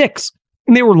 6.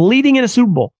 And they were leading in a Super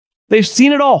Bowl. They've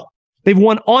seen it all. They've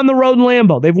won on the road in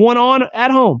Lambeau. They've won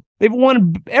at home. They've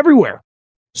won everywhere.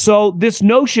 So this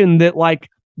notion that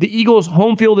the Eagles'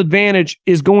 home field advantage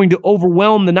is going to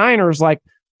overwhelm the Niners, I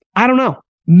don't know.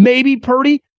 Maybe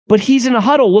Purdy, but he's in a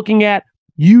huddle looking at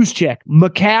Juszczyk,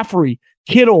 McCaffrey,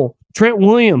 Kittle, Trent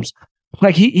Williams.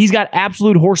 He's got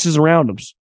absolute horses around him.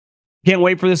 Can't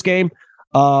wait for this game.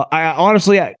 I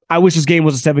honestly wish this game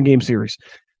was a 7-game series.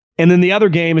 And then the other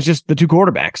game is just the 2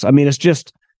 quarterbacks. I mean, it's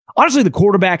just honestly the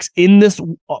quarterbacks in this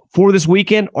for this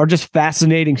weekend are just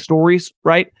fascinating stories,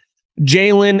 right?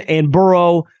 Jalen and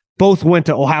Burrow both went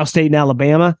to Ohio State and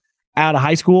Alabama out of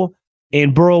high school,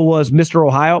 and Burrow was Mr.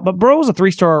 Ohio, but Burrow was a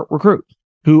 3-star recruit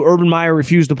who Urban Meyer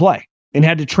refused to play and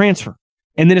had to transfer.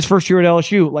 And then his first year at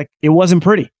LSU, it wasn't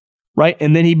pretty, right?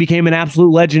 And then he became an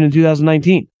absolute legend in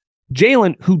 2019.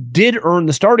 Jalen, who did earn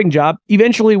the starting job,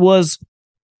 eventually was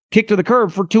kicked to the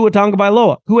curb for Tua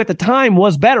Tagovailoa, who at the time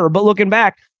was better, but looking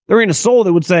back, there ain't a soul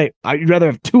that would say, I'd rather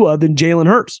have Tua than Jalen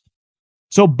Hurts.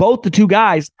 So both the 2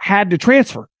 guys had to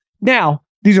transfer. Now,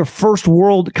 these are first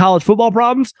world college football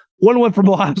problems. One went from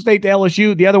Ohio State to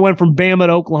LSU, the other went from Bama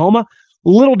to Oklahoma.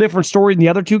 Little different story than the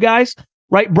other 2 guys,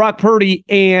 right? Brock Purdy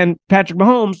and Patrick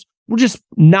Mahomes were just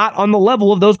not on the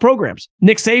level of those programs.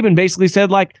 Nick Saban basically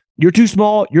said, you're too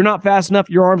small, you're not fast enough,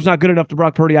 your arm's not good enough to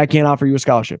Brock Purdy, I can't offer you a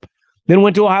scholarship. Then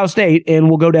went to Ohio State and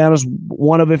will go down as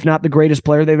one of, if not the greatest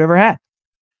player they've ever had.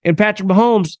 And Patrick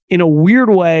Mahomes, in a weird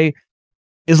way,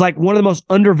 is one of the most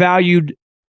undervalued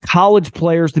college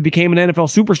players that became an NFL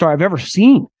superstar I've ever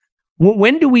seen.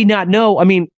 When do we not know? I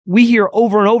mean, we hear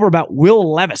over and over about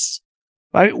Will Levis.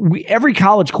 Right? Every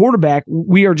college quarterback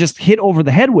we are just hit over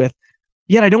the head with,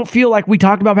 yet I don't feel like we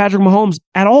talked about Patrick Mahomes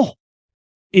at all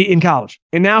in college.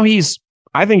 And now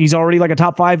I think he's already a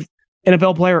top 5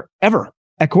 NFL player ever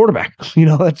at quarterback.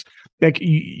 That's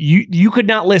you could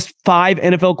not list 5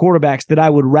 NFL quarterbacks that I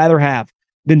would rather have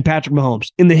than Patrick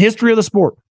Mahomes in the history of the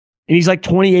sport. And he's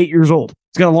 28 years old.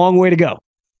 He's got a long way to go.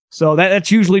 So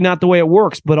that's usually not the way it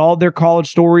works, but all their college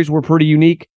stories were pretty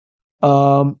unique.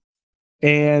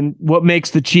 And what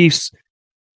makes the Chiefs,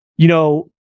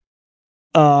 Bengal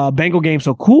game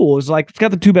so cool is it's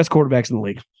got the 2 best quarterbacks in the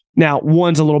league. Now,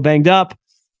 one's a little banged up,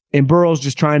 and Burrow's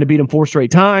just trying to beat him 4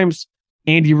 straight times.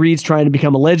 Andy Reid's trying to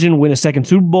become a legend, win a 2nd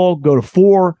Super Bowl, go to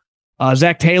 4.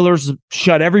 Zach Taylor's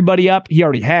shut everybody up. He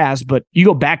already has, but you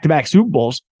go back-to-back Super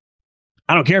Bowls.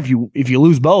 I don't care if you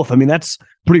lose both. I mean, that's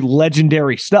pretty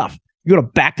legendary stuff. You go to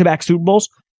back-to-back Super Bowls,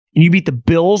 and you beat the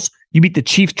Bills, you beat the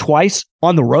Chiefs twice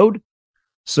on the road.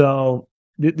 So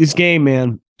this game,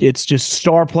 man, it's just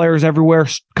star players everywhere, a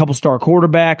couple star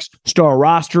quarterbacks, star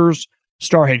rosters,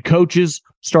 star head coaches,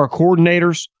 star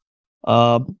coordinators.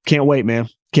 Can't wait, man.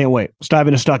 Can't wait. Let's dive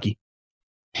into Stuckey.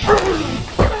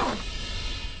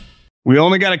 We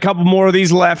only got a couple more of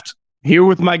these left. Here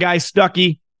with my guy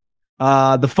Stuckey.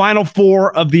 The Final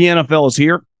Four of the NFL is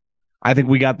here. I think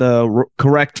we got the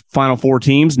correct Final Four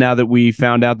teams now that we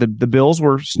found out that the Bills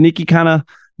were sneaky kind of,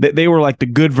 they were the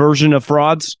good version of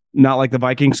frauds, not like the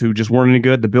Vikings who just weren't any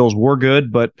good. The Bills were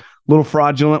good, but a little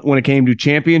fraudulent when it came to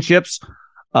championships.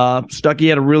 Stuckey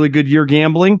had a really good year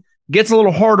gambling. Gets a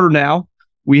little harder now.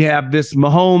 We have this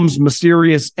Mahomes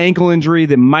mysterious ankle injury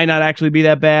that might not actually be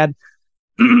that bad.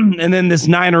 And then this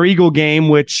Niner-Eagle game,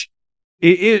 which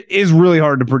it is really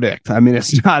hard to predict. I mean,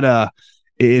 it's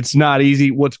not easy.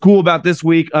 What's cool about this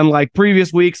week, unlike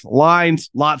previous weeks,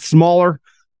 lines a lot smaller,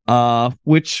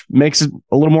 which makes it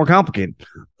a little more complicated.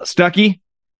 Stuckey,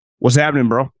 what's happening,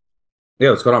 bro?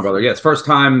 Yeah, what's going on, brother? Yeah, it's first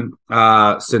time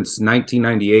since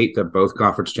 1998 that both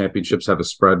conference championships have a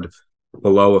spread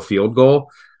below a field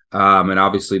goal. And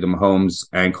obviously the Mahomes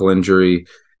ankle injury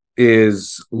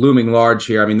is looming large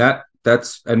here. I mean,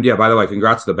 and yeah, by the way,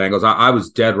 congrats to the Bengals. I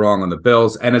was dead wrong on the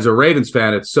Bills. And as a Ravens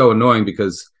fan, it's so annoying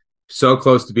because so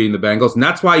close to beating the Bengals. And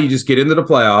that's why you just get into the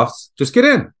playoffs. Just get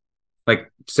in.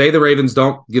 Say the Ravens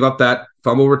don't give up that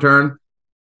fumble return,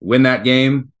 win that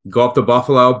game, go up to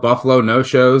Buffalo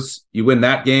no-shows, you win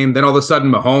that game. Then all of a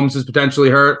sudden Mahomes is potentially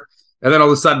hurt. And then all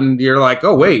of a sudden you're like,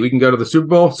 oh, wait, we can go to the Super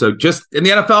Bowl. So just in the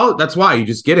NFL, that's why you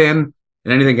just get in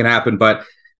and anything can happen. But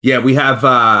yeah, we have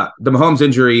the Mahomes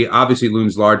injury obviously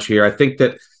looms large here. I think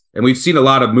that and we've seen a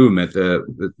lot of movement.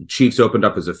 The Chiefs opened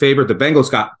up as a favorite. The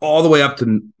Bengals got all the way up to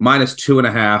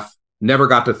 -2.5, never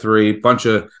got to 3. Bunch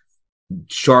of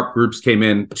sharp groups came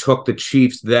in, took the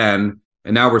Chiefs then,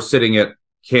 and now we're sitting at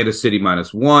Kansas City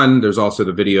 -1. There's also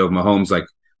the video of Mahomes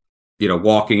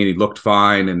walking, and he looked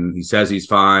fine, and he says he's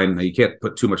fine. You can't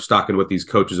put too much stock in what these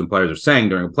coaches and players are saying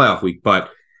during a playoff week, but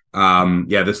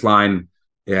this line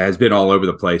has been all over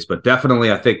the place. But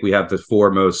definitely, I think we have the 4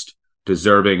 most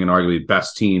deserving and arguably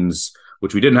best teams,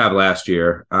 which we didn't have last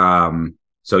year.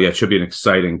 It should be an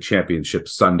exciting championship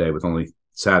Sunday with only,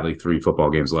 sadly, 3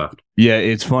 football games left. Yeah,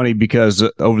 it's funny because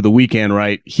over the weekend,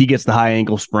 right, he gets the high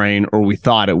ankle sprain, or we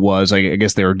thought it was. I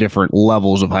guess there are different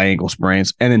levels of high ankle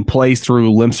sprains, and then plays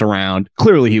through, limps around.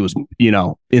 Clearly he was,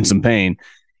 in some pain.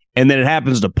 And then it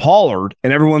happens to Pollard,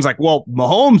 and everyone's like, well,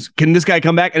 Mahomes, can this guy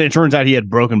come back? And it turns out he had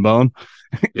broken bone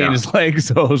in his leg.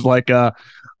 So it was like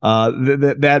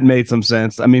that made some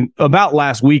sense. I mean, about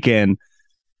last weekend,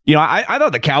 I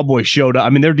thought the Cowboys showed up. I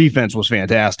mean, their defense was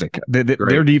fantastic.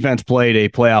 Their defense played a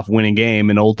playoff winning game,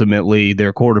 and ultimately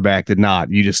their quarterback did not.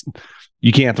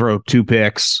 You can't throw 2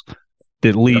 picks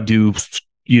that lead to,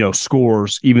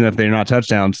 scores, even if they're not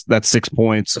touchdowns. That's 6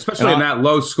 points. Especially in that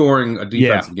low scoring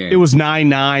defensive game. It was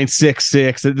 9-9,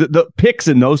 6-6. The picks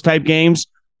in those type games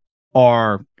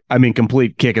are,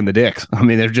 complete kick in the dicks. I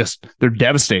mean, they're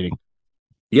devastating.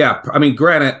 Yeah. I mean,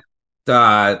 granted,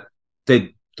 the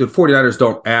 49ers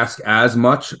don't ask as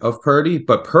much of Purdy,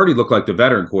 but Purdy looked like the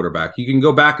veteran quarterback. You can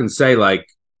go back and say,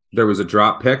 there was a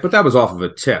drop pick, but that was off of a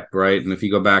tip, right? And if you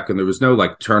go back, and there was no,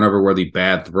 turnover-worthy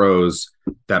bad throws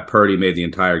that Purdy made the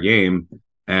entire game.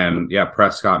 And,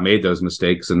 Prescott made those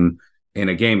mistakes. And in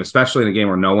a game, especially in a game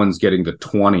where no one's getting to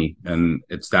 20 and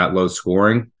it's that low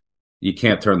scoring, you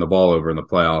can't turn the ball over in the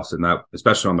playoffs, and that,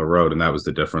 especially on the road, and that was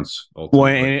the difference. Ultimately.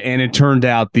 Well, and it turned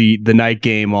out the night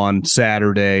game on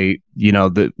Saturday,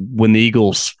 when the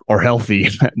Eagles are healthy,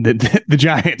 the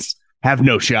Giants have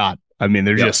no shot. I mean,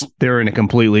 they're in a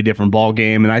completely different ball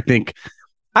game, and I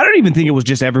don't even think it was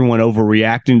just everyone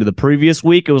overreacting to the previous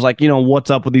week. It was like,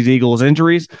 what's up with these Eagles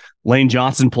injuries? Lane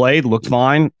Johnson played, looked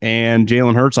fine, and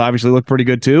Jalen Hurts obviously looked pretty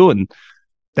good too, and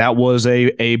that was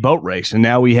a boat race. And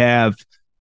now we have.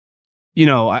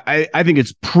 I think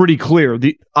it's pretty clear.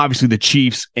 Obviously, the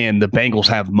Chiefs and the Bengals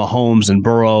have Mahomes and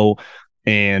Burrow,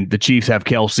 and the Chiefs have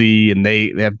Kelsey, and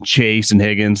they have Chase and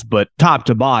Higgins. But top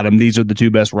to bottom, these are the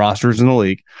 2 best rosters in the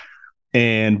league.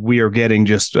 And we are getting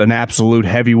just an absolute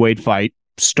heavyweight fight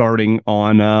starting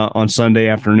on Sunday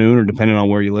afternoon, or depending on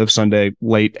where you live, Sunday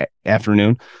late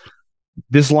afternoon.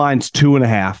 This line's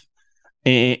 2.5.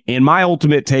 And my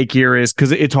ultimate take here is,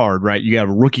 because it's hard, right? You have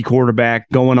a rookie quarterback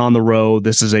going on the road.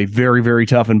 This is a very, very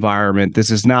tough environment.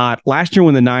 This is not – last year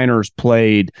when the Niners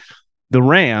played the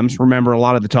Rams, remember a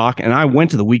lot of the talk, and I went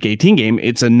to the Week 18 game.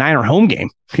 It's a Niner home game.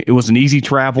 It was an easy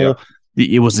travel. Yeah.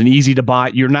 It was an easy to buy.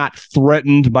 You're not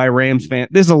threatened by Rams fans.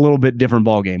 This is a little bit different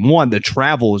ball game. 1, the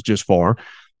travel is just far.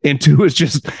 And 2, it's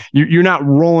just you're not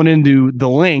rolling into the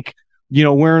link –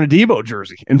 wearing a Debo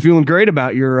jersey and feeling great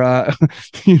about your,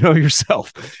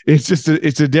 yourself. It's just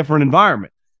it's a different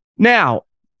environment. Now,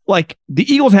 the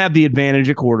Eagles have the advantage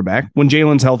at quarterback. When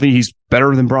Jalen's healthy, he's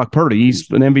better than Brock Purdy. He's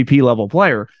an MVP level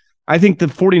player. I think the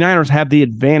 49ers have the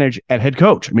advantage at head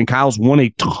coach. I mean, Kyle's won a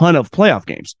ton of playoff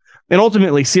games. And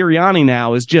ultimately, Sirianni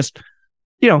now is just,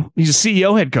 he's a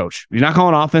CEO head coach. He's not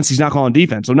calling offense. He's not calling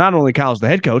defense. So not only Kyle's the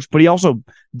head coach, but he also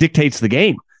dictates the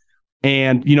game.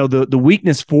 And, the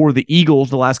weakness for the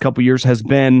Eagles the last couple of years has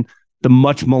been the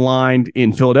much maligned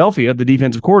in Philadelphia, the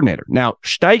defensive coordinator. Now,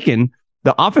 Steichen,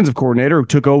 the offensive coordinator who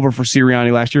took over for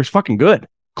Sirianni last year, is fucking good,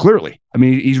 clearly. I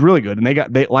mean, he's really good. And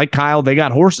they like Kyle, they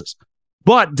got horses.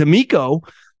 But D'Amico,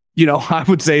 I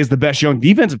would say is the best young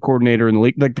defensive coordinator in the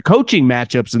league. The coaching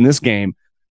matchups in this game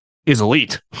is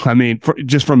elite. I mean,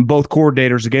 just from both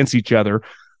coordinators against each other.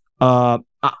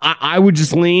 I would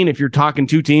just lean, if you're talking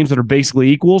 2 teams that are basically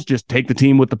equals, just take the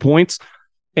team with the points.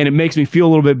 And it makes me feel a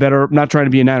little bit better. I'm not trying to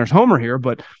be a Niners homer here,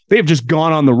 but they've just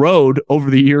gone on the road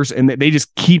over the years, and they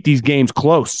just keep these games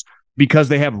close because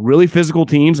they have really physical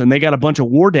teams, and they got a bunch of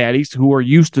war daddies who are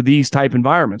used to these type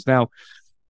environments. Now,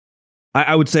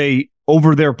 I would say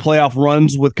over their playoff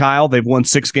runs with Kyle, they've won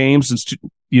 6 games since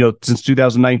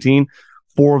 2019.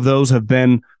 4 of those have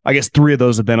been, I guess 3 of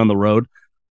those have been on the road.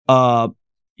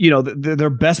 Their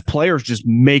best players just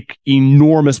make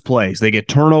enormous plays. They get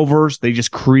turnovers. They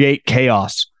just create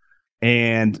chaos.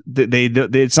 And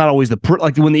it's not always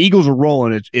when the Eagles are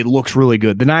rolling, it looks really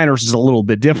good. The Niners is a little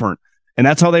bit different, and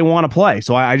that's how they want to play.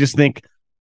 So I just think,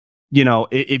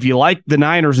 if you like the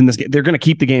Niners in this game, they're going to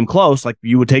keep the game close. Like,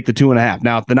 you would take the 2.5.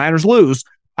 Now, if the Niners lose,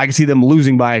 I can see them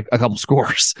losing by a couple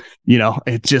scores.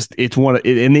 It's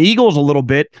and the Eagles a little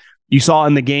bit. You saw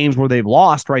in the games where they've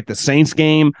lost, right? The Saints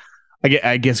game,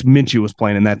 I guess Minshew was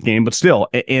playing in that game, but still,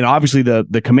 and obviously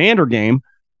the Commander game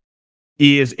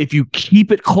is if you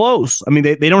keep it close. I mean,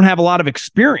 they don't have a lot of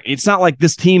experience. It's not like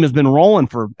this team has been rolling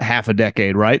for half a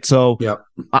decade, right? So yep.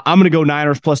 I'm going to go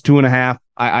Niners plus 2.5.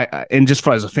 And just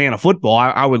as a fan of football,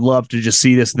 I would love to just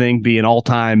see this thing be an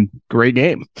all-time great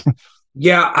game.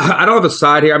 Yeah, I don't have a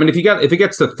side here. I mean, if it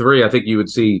gets to 3, I think you would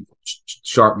see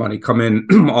sharp money come in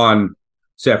on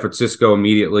San Francisco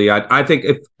immediately. I think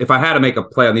if I had to make a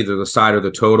play on either the side or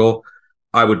the total,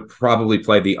 I would probably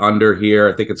play the under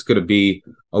here. I think it's going to be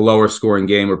a lower scoring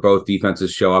game where both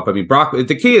defenses show up. I mean, Brock,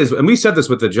 the key is, and we said this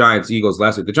with the Giants-Eagles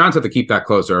last week, the Giants have to keep that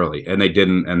close early, and they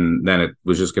didn't, and then it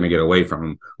was just going to get away from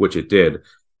them, which it did.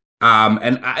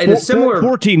 And a similar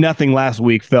 14-0 last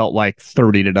week felt like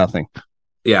 30-0.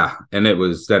 Yeah, and it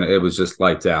was just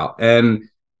lights out. And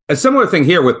a similar thing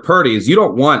here with Purdy is you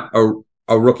don't want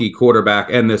a rookie quarterback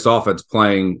and this offense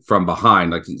playing from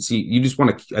behind. Like, see, you just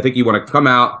want to. I think you want to come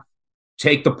out,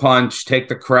 take the punch, take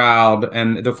the crowd,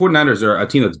 and the 49ers are a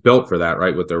team that's built for that,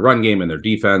 right? With their run game and their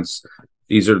defense.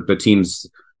 These are the teams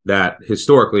that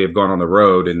historically have gone on the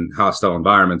road in hostile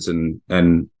environments and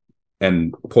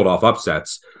pulled off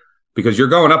upsets. Because you're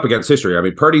going up against history. I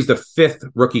mean, Purdy's the 5th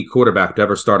rookie quarterback to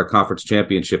ever start a conference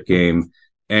championship game,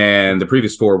 and the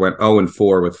previous 4 went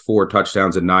 0-4 with 4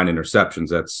 touchdowns and 9 interceptions.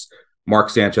 That's Mark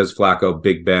Sanchez, Flacco,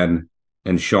 Big Ben,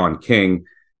 and Sean King.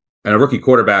 And a starting rookie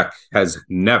quarterback has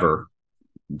never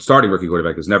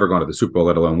gone to the Super Bowl,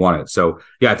 let alone won it. So,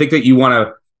 yeah, I think that you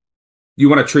want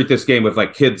to treat this game with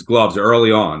like kids' gloves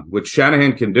early on, which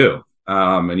Shanahan can do.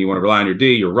 And you want to rely on your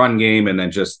D, your run game, and then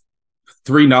just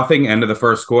 3-0 end of the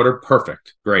first quarter.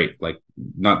 Perfect. Great. Like,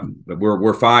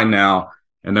 we're fine now.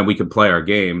 And then we can play our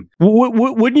game.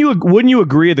 Wouldn't you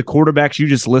agree the quarterbacks you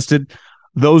just listed,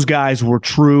 those guys were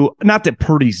true? Not that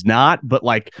Purdy's not, but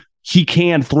like he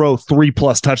can throw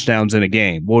 3+ touchdowns in a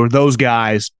game. Well, those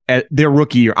guys, their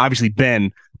rookie year, obviously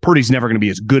Purdy's never going to be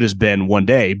as good as Ben one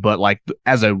day, but like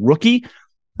as a rookie,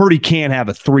 Purdy can have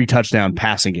a 3-touchdown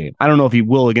passing game. I don't know if he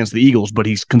will against the Eagles, but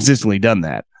he's consistently done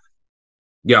that.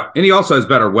 Yeah, and he also has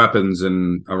better weapons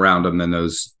around him than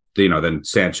than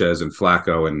Sanchez and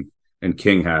Flacco and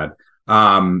King had.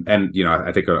 And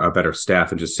I think a better staff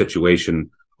and just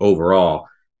situation overall.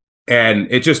 And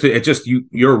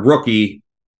your rookie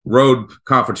road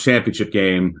conference championship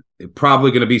game, probably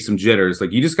going to be some jitters.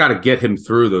 Like, you just got to get him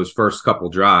through those first couple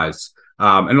drives.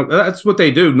 And that's what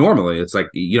they do normally. It's like,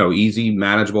 easy,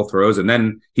 manageable throws, and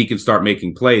then he can start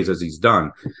making plays as he's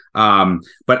done.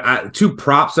 But 2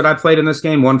 props that I played in this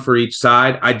game, one for each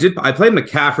side. I played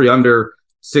McCaffrey under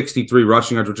 63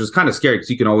 rushing yards, which is kind of scary because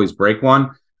you can always break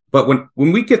one. But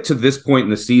when we get to this point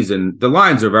in the season, the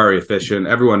Lions are very efficient.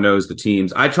 Everyone knows the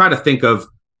teams. I try to think of,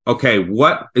 okay,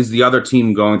 what is the other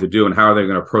team going to do and how are they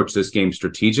going to approach this game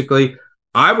strategically?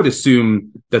 I would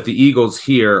assume that the Eagles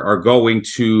here are going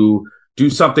to do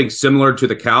something similar to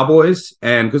the Cowboys,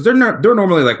 and because they're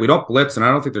normally like, we don't blitz, and I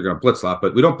don't think they're going to blitz a lot,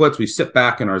 but we don't blitz. We sit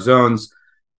back in our zones,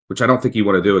 which I don't think you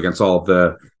want to do against all of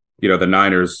the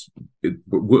Niners,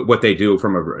 what they do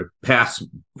from a pass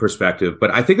perspective.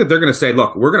 But I think that they're going to say,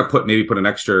 look, we're going to put an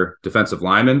extra defensive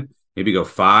lineman, maybe go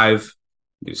 5,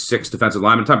 6 defensive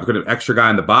lineman time, put an extra guy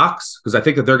in the box, because I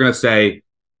think that they're going to say,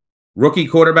 rookie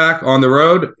quarterback on the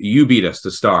road, you beat us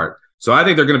to start. So I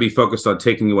think they're going to be focused on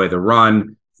taking away the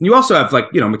run. You also have,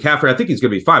 McCaffrey, I think he's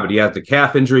going to be fine, but he has the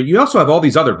calf injury. You also have all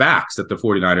these other backs that the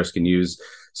 49ers can use.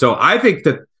 So I think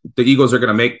that the Eagles are going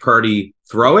to make Purdy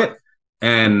throw it,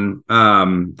 and so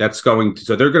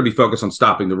they're going to be focused on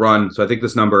stopping the run. So I think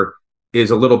this number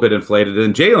is a little bit inflated.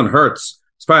 And Jalen Hurts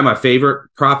is probably my favorite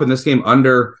prop in this game,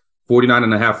 under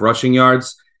 49.5 rushing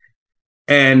yards.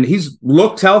 And he's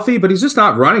looked healthy, but he's just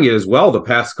not running it as well the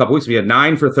past couple weeks. He had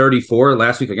 9 for 34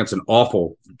 last week against an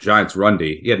awful Giants run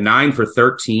D. He had 9 for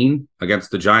 13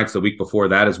 against the Giants the week before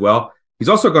that as well. He's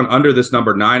also gone under this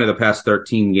number 9 of the past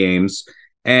 13 games.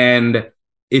 And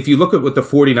if you look at what the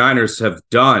 49ers have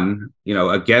done,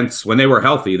 against when they were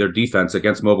healthy, their defense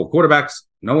against mobile quarterbacks,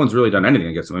 no one's really done anything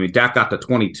against them. I mean, Dak got to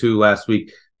 22 last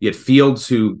week. You had Fields,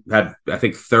 who had, I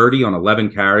think, 30 on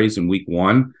 11 carries in week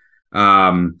 1.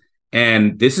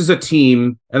 And this is a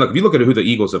team, and look, if you look at who the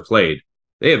Eagles have played,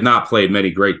 they have not played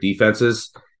many great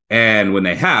defenses. And when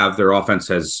they have, their offense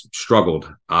has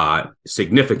struggled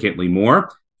significantly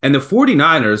more. And the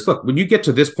 49ers, look, when you get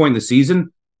to this point in the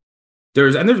season,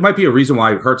 there might be a reason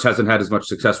why Hurts hasn't had as much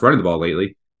success running the ball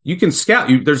lately. You can scout.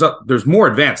 There's more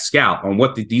advanced scout on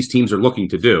what these teams are looking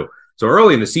to do. So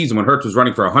early in the season, when Hurts was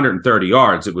running for 130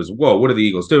 yards, it was, whoa, what are the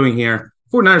Eagles doing here?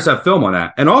 49ers have film on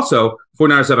that. And also,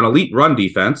 49ers have an elite run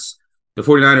defense. The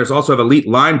 49ers also have elite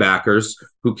linebackers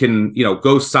who can,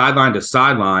 go sideline to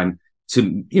sideline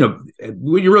to,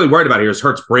 what you're really worried about here is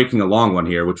Hurts breaking a long one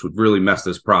here, which would really mess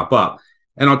this prop up.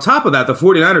 And on top of that, the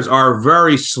 49ers are a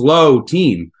very slow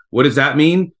team. What does that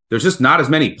mean? There's just not as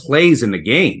many plays in the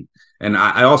game. And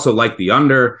I also like the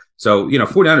under. So,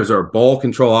 49ers are a ball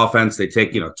control offense. They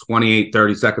take, 28,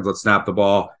 30 seconds, let's snap the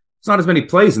ball. It's not as many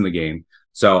plays in the game.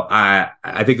 So I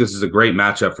think this is a great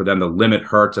matchup for them to limit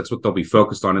Hurts. That's what they'll be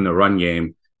focused on in the run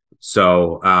game.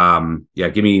 So,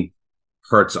 give me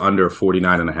Hurts under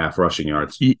 49.5 rushing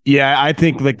yards. Yeah, I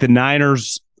think like the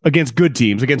Niners against good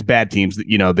teams, against bad teams,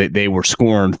 they were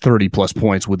scoring 30-plus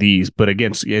points with ease. But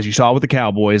against, as you saw with the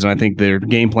Cowboys, and I think their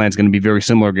game plan is going to be very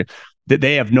similar. That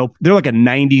they're like a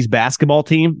 90s basketball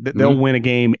team. They'll win a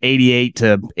game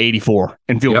 88-84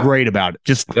 and feel great about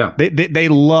it. They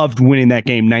loved winning that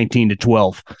game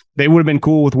 19-12. They would have been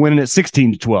cool with winning it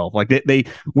 16-12. Like they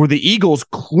were the Eagles,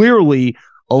 clearly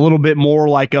a little bit more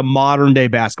like a modern day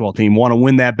basketball team, want to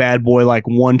win that bad boy like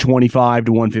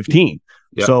 125-115.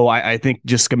 Yep. So I think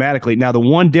just schematically. Now, the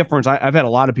one difference, I've had a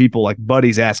lot of people, like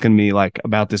buddies, asking me like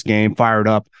about this game, fired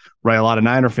up, right? A lot of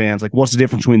Niner fans, like, what's the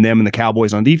difference between them and the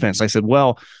Cowboys on defense? I said,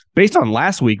 well, based on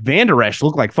last week, Van Der Esch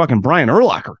looked like fucking Brian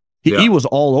Urlacher. He was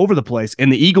all over the place.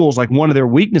 And the Eagles, like, one of their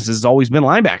weaknesses has always been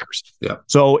linebackers. Yeah.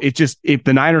 So it's just, if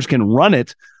the Niners can run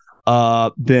it,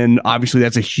 then obviously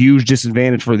that's a huge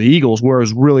disadvantage for the Eagles, where it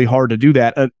was really hard to do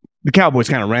that. The Cowboys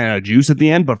kind of ran out of juice at the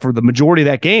end, but for the majority of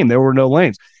that game, there were no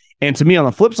lanes. And to me, on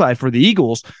the flip side, for the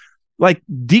Eagles, like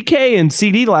DK and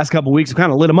CD the last couple of weeks have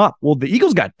kind of lit them up. Well, the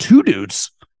Eagles got two dudes,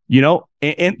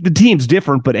 and the team's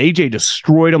different, but AJ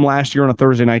destroyed them last year on a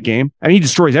Thursday night game. I mean, he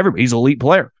destroys everybody. He's an elite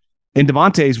player. And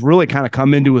Devontae's really kind of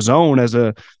come into his own as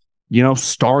a,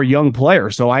 star young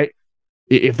player. So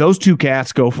if those two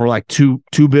cats go for like two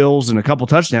bills and a couple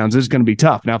touchdowns, it's going to be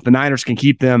tough. Now, if the Niners can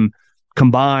keep them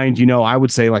combined, I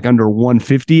would say like under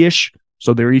 150-ish.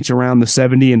 So they're each around the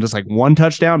 70 and just like one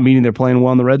touchdown, meaning they're playing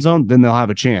well in the red zone, then they'll have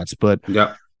a chance. But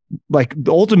like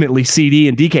ultimately CD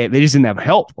and DK, they just didn't have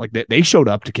help. Like they showed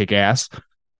up to kick ass,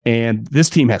 and this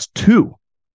team has two,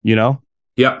 Yeah,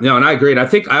 no, and I agree. And I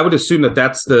think I would assume that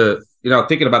that's the,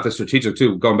 thinking about the strategic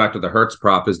too, going back to the Hurts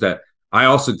prop, is that I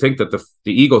also think that the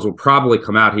Eagles will probably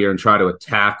come out here and try to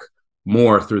attack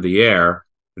more through the air,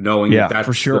 knowing that that's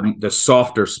for sure the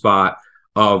softer spot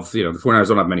of, the 49ers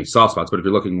don't have many soft spots, but if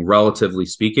you're looking relatively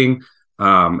speaking,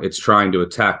 it's trying to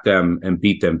attack them and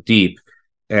beat them deep.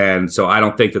 And so I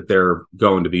don't think that they're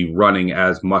going to be running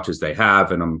as much as they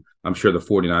have. And I'm sure the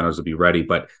 49ers will be ready.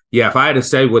 But yeah, if I had to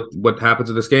say what happens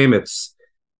in this game, it's,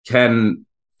 can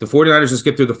the 49ers just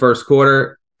get through the first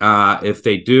quarter? If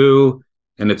they do,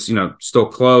 and it's, still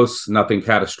close, nothing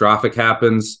catastrophic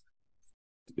happens,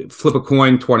 flip a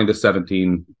coin,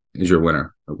 20-17 is your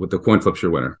winner. With the coin flips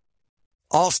your winner.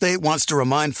 Allstate wants to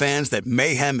remind fans that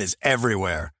mayhem is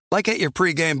everywhere, like at your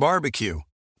pregame barbecue.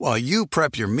 While you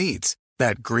prep your meats,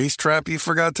 that grease trap you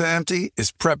forgot to empty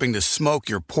is prepping to smoke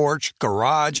your porch,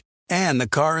 garage, and the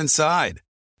car inside.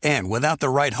 And without the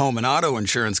right home and auto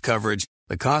insurance coverage,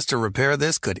 the cost to repair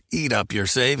this could eat up your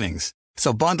savings.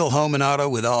 So bundle home and auto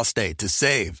with Allstate to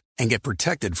save and get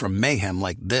protected from mayhem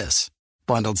like this.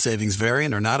 Bundled savings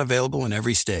variant are not available in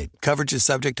every state. Coverage is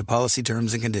subject to policy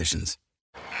terms and conditions.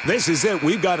 This is it.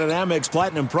 We've got an Amex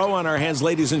Platinum Pro on our hands,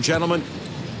 ladies and gentlemen.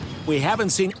 We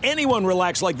haven't seen anyone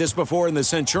relax like this before in the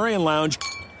Centurion Lounge.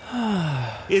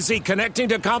 Is he connecting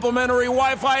to complimentary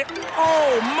Wi-Fi?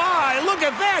 Oh, my. Look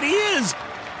at that. He is.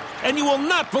 And you will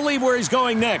not believe where he's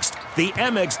going next. The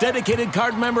Amex dedicated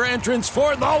card member entrance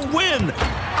for the win.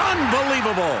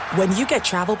 Unbelievable. When you get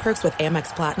travel perks with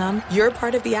Amex Platinum, you're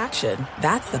part of the action.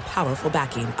 That's the powerful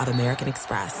backing of American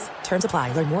Express. Terms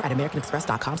apply. Learn more at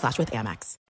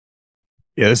americanexpress.com/withAmex.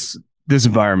 Yeah, this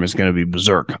environment is going to be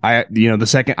berserk. I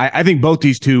think both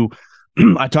these two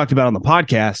I talked about on the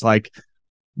podcast, like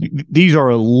these are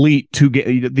elite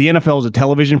the NFL is a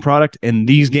television product, and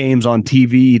these games on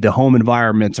TV, the home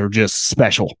environments are just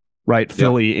special, right? Yep.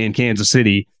 Philly and Kansas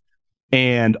City.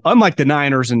 And unlike the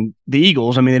Niners and the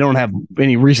Eagles, I mean, they don't have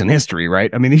any recent history, right?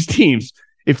 I mean, these teams,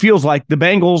 it feels like the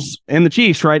Bengals and the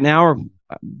Chiefs right now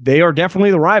they are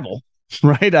definitely the rival,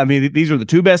 right? I mean, these are the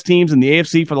two best teams in the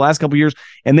AFC for the last couple of years,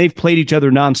 and they've played each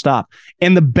other nonstop.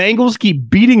 And the Bengals keep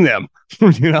beating them,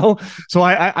 So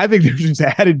I think there's just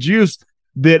added juice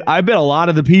that I bet a lot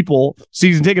of the people,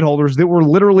 season ticket holders that were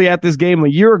literally at this game a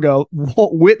year ago,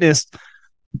 witnessed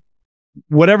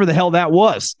whatever the hell that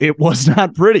was. It was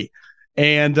not pretty.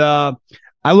 And I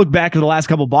look back at the last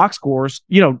couple of box scores,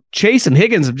 Chase and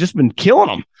Higgins have just been killing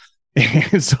them.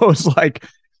 And so it's like,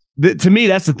 to me,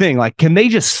 that's the thing. Like, can they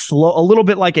just slow a little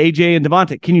bit like AJ and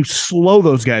Devontae? Can you slow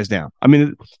those guys down? I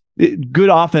mean, good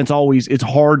offense always, it's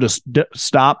hard to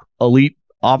stop elite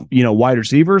wide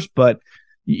receivers, but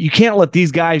you can't let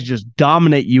these guys just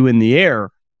dominate you in the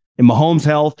air. In Mahomes'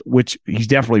 health, which he's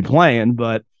definitely playing,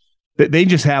 but they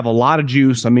just have a lot of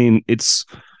juice. I mean,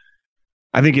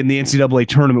 I think in the NCAA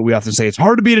tournament, we often say it's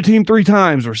hard to beat a team 3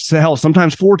 times or hell,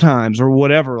 sometimes 4 times or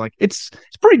whatever. Like it's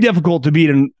pretty difficult to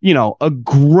beat a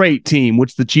great team,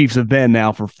 which the Chiefs have been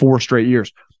now for 4 straight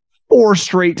years, 4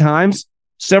 straight times,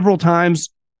 several times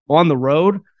on the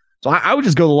road. So I would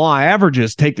just go the law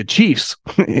averages, take the Chiefs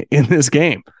in this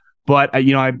game. But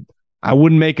I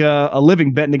wouldn't make a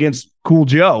living betting against Cool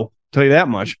Joe, tell you that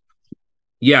much.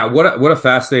 Yeah, what a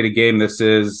fascinating game this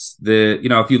is.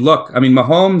 If you look, I mean,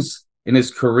 Mahomes in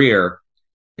his career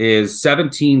is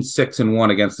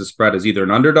 17-6-1 against the spread as either an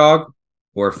underdog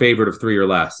or a favorite of 3 or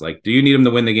less. Like, do you need him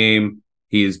to win the game?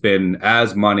 He's been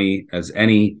as money as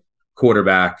any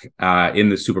quarterback in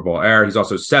the Super Bowl era. He's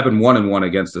also 7-1-1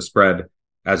 against the spread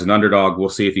as an underdog. We'll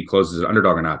see if he closes an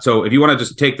underdog or not. So if you want to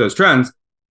just take those trends,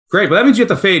 great. But that means you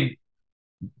have to fade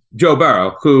Joe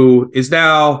Burrow, who is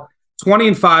now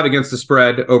 20-5 against the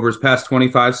spread over his past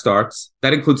 25 starts.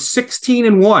 That includes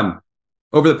 16-1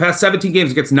 over the past 17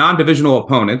 games against non-divisional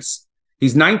opponents.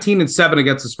 He's 19-7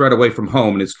 against the spread away from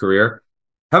home in his career.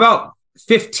 How about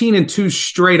 15-2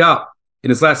 straight up in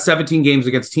his last 17 games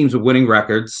against teams with winning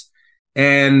records?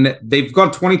 And they've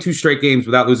gone 22 straight games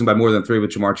without losing by more than 3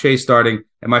 with Jamar Chase starting.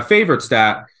 And my favorite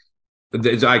stat,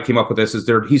 I came up with this, is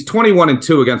he's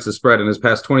 21-2 against the spread in his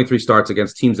past 23 starts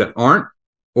against teams that aren't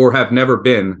or have never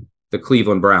been the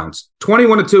Cleveland Browns.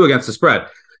 21-2 against the spread.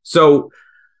 So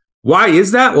why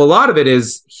is that? Well, a lot of it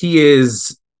is he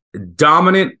is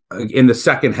dominant in the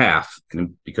second half,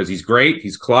 and because he's great,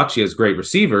 he's clutch, he has great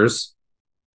receivers,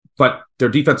 but their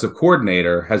defensive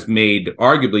coordinator has made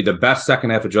arguably the best second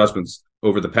half adjustments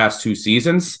over the past 2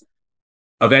 seasons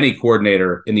of any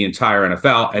coordinator in the entire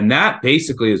NFL. And that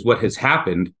basically is what has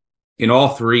happened in all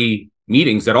 3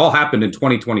 meetings that all happened in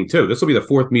 2022. This will be the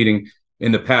 4th meeting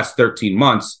in the past 13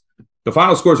 months. The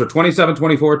final scores are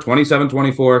 27-24,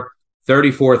 27-24,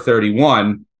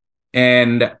 34-31.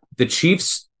 And the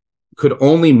Chiefs could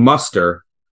only muster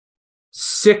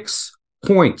 10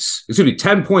 points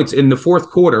in the 4th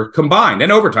quarter combined,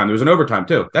 and overtime. There was an overtime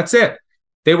too. That's it.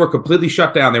 They were completely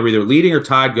shut down. They were either leading or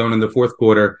tied going in the 4th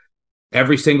quarter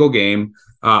every single game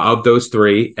of those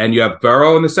 3. And you have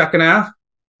Burrow in the second half,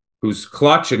 who's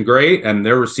clutch and great, and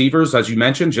their receivers, as you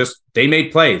mentioned, they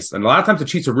made plays. And a lot of times the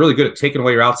Chiefs are really good at taking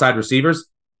away your outside receivers.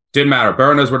 Didn't matter.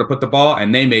 Burrow knows where to put the ball,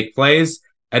 and they make plays.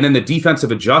 And then the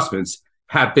defensive adjustments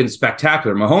have been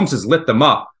spectacular. Mahomes has lit them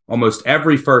up almost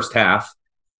every first half.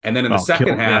 And then in the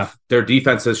second half, their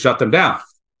defense has shut them down.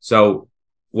 So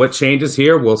what changes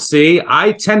here? We'll see.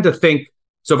 I tend to think,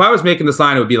 so if I was making this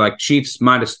line, it would be like Chiefs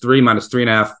 -3,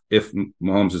 -3.5 if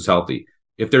Mahomes is healthy.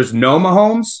 If there's no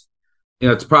Mahomes,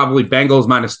 it's probably Bengals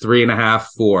 -3.5,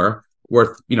 4,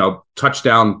 worth,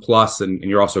 touchdown plus, and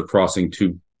you're also crossing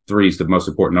 2 threes, the most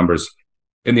important numbers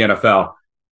in the NFL.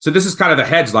 So this is kind of the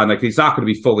hedge line. Like, he's not going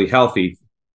to be fully healthy.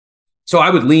 So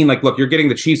I would lean look, you're getting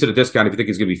the Chiefs at a discount if you think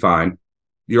he's going to be fine.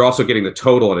 You're also getting the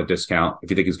total at a discount if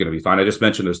you think he's going to be fine. I just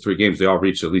mentioned those 3 games. They all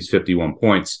reached at least 51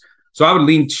 points. So I would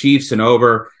lean Chiefs and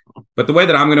over. But the way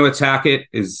that I'm going to attack it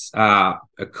is a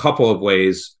couple of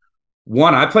ways.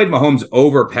 One, I played Mahomes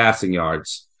over passing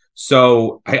yards.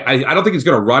 So I don't think he's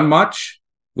going to run much,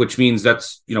 which means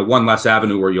that's, one less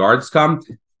avenue where yards come.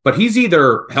 But he's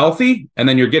either healthy, and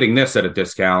then you're getting this at a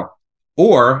discount,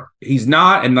 or he's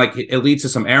not, and it leads to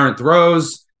some errant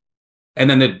throws. And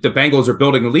then the Bengals are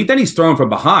building the lead. Then he's throwing from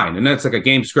behind. And then it's like a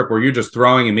game script where you're just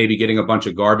throwing and maybe getting a bunch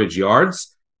of garbage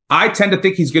yards. I tend to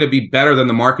think he's going to be better than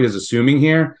the market is assuming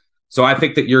here. So I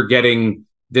think that you're getting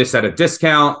this at a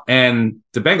discount. And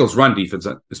the Bengals run defense,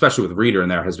 especially with Reader in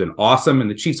there, has been awesome. And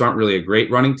the Chiefs aren't really a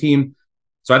great running team.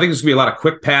 So I think there's going to be a lot of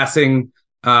quick passing.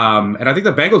 And I think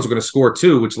the Bengals are going to score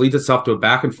too, which leads itself to a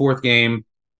back and forth game.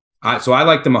 So I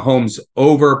like the Mahomes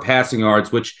over passing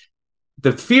yards, which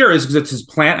the fear is, because it's his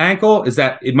plant ankle, is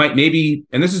that it might maybe,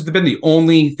 and this has been the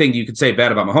only thing you could say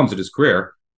bad about Mahomes in his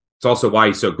career. It's also why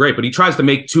he's so great, but he tries to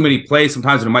make too many plays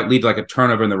sometimes, and it might lead to a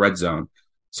turnover in the red zone.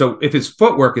 So if his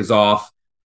footwork is off,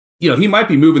 he might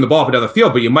be moving the ball up and down the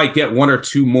field, but you might get 1 or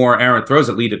 2 more errant throws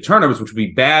that lead to turnovers, which would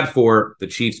be bad for the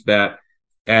Chiefs bet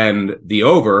and the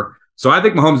over. So I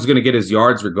think Mahomes is going to get his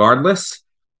yards regardless.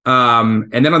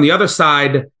 And then on the other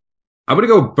side, I'm going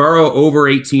to go Burrow over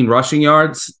 18 rushing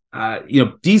yards.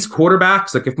 These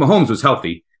quarterbacks, if Mahomes was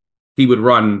healthy, he would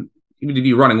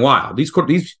be running wild. These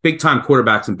big time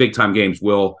quarterbacks in big time games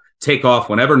will take off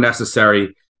whenever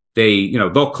necessary.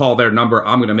 they'll call their number.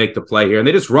 I'm going to make the play here. And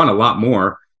they just run a lot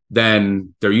more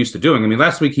than they're used to doing. I mean,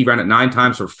 last week he ran it 9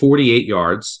 times for 48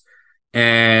 yards.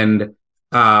 And,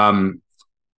 he ran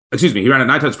it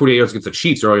 9 times, 48 yards against the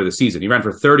Chiefs earlier this season. He ran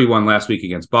for 31 last week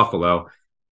against Buffalo.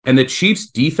 And the Chiefs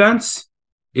defense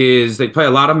they play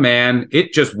a lot of man.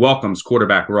 It just welcomes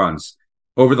quarterback runs.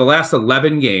 Over the last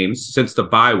 11 games since the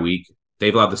bye week,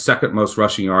 they've allowed the second most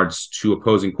rushing yards to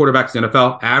opposing quarterbacks in the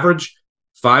NFL. Average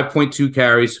 5.2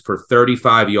 carries for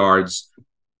 35 yards.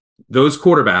 Those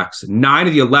quarterbacks, 9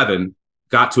 of the 11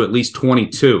 got to at least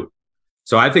 22.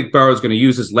 So I think Burrow's going to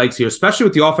use his legs here, especially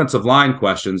with the offensive line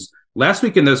questions. Last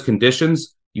week in those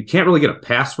conditions, you can't really get a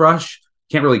pass rush,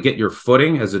 can't really get your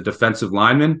footing as a defensive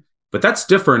lineman, but that's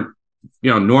different,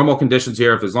 normal conditions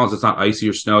here, as long as it's not icy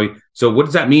or snowy. So what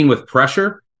does that mean with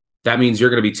pressure? That means you're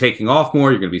going to be taking off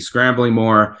more, you're going to be scrambling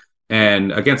more,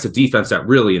 and against a defense that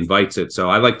really invites it. So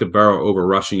I like the Burrow over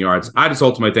rushing yards. I just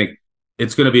ultimately think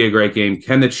it's going to be a great game.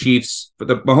 Can the Chiefs, but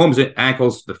the Mahomes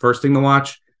ankle's the first thing to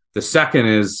watch. The second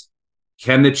is,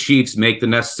 can the Chiefs make the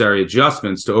necessary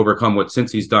adjustments to overcome what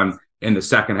Cincy's done in the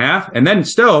second half? And then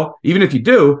still, even if you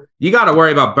do, you got to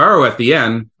worry about Burrow at the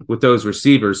end with those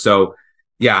receivers. So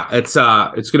yeah, it's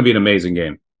going to be an amazing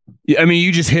game. I mean,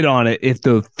 you just hit on it. If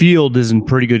the field is in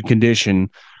pretty good condition,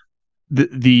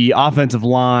 the offensive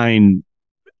line,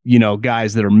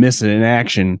 guys that are missing in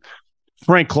action,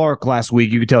 Frank Clark last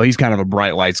week, you could tell he's kind of a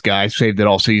bright lights guy, saved it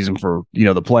all season for,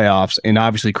 the playoffs. And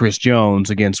obviously Chris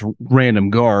Jones against random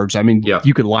guards. I mean,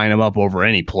 You could line him up over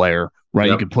any player, right?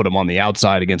 Yep. You could put him on the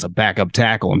outside against a backup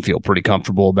tackle and feel pretty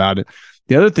comfortable about it.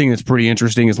 The other thing that's pretty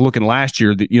interesting is looking last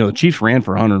year that, the Chiefs ran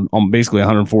for basically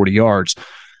 140 yards.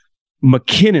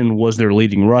 McKinnon was their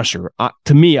leading rusher.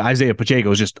 To me, Isaiah Pacheco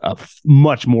is just a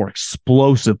much more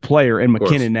explosive player, and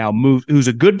McKinnon now who's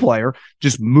a good player,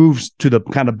 just moves to the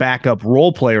kind of backup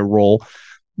role player role.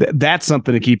 That's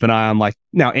something to keep an eye on. Like,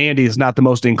 now, Andy is not the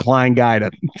most inclined guy to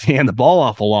hand the ball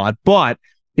off a lot, but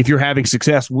if you're having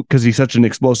success because he's such an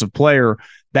explosive player,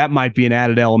 that might be an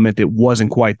added element that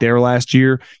wasn't quite there last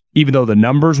year, even though the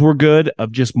numbers were good,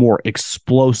 of just more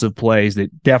explosive plays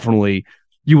that definitely –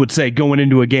 you would say going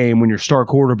into a game when your star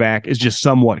quarterback is just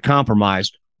somewhat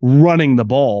compromised, running the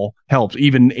ball helps.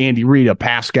 Even Andy Reid, a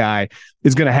pass guy,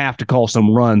 is going to have to call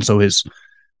some run. So it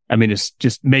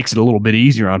just makes it a little bit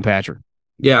easier on Patrick.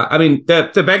 Yeah, I mean,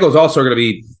 the Bengals also are going to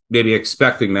be maybe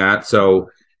expecting that. So,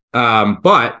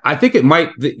 but I think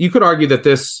you could argue that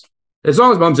this, as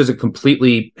long as Mahomes isn't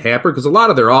completely hampered, because a lot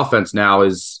of their offense now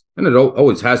is, and it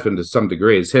always has been to some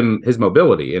degree, is his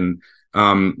mobility and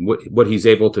what he's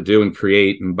able to do and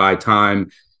create and buy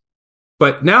time.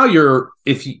 But now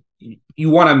if you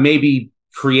want to maybe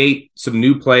create some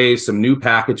new plays, some new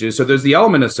packages. So there's the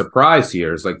element of surprise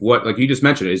here. It's like you just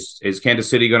mentioned, is Kansas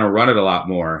City going to run it a lot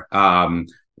more?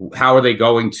 How are they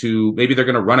going to, maybe they're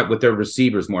going to run it with their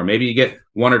receivers more. Maybe you get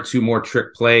 1 or 2 more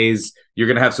trick plays. You're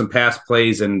going to have some pass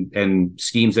plays and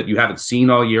schemes that you haven't seen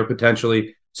all year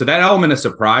potentially. So that element of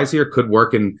surprise here could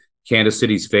work in Kansas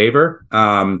City's favor.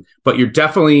 But you're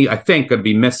definitely, I think, going to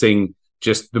be missing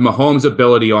just the Mahomes'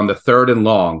 ability on the 3rd and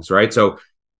longs, right? So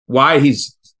why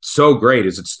he's so great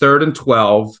is it's 3rd and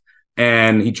 12,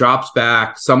 and he drops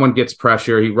back, someone gets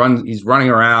pressure, he's running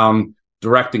around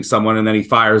directing someone, and then he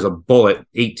fires a bullet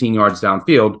 18 yards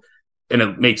downfield, and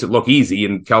it makes it look easy,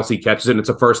 and Kelsey catches it, and it's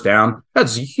a first down.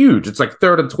 That's huge. It's like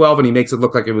 3rd and 12, and he makes it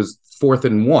look like it was 4th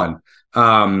and 1.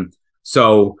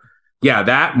 So yeah,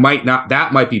 that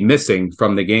might be missing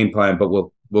from the game plan, but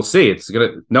we'll see.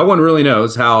 No one really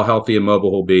knows how healthy and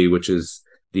mobile he'll be, which is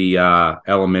the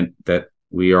element that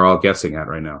we are all guessing at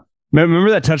right now. Remember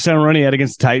that touchdown run he had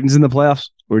against the Titans in the playoffs,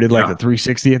 where he did the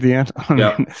 360 at the end?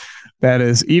 Yeah, that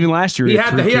is, even last year he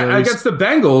had against the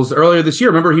Bengals earlier this year.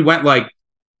 Remember, he went he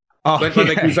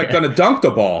was going to dunk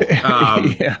the ball.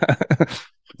 Yeah.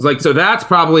 So that's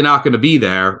probably not going to be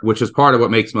there, which is part of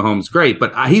what makes Mahomes great.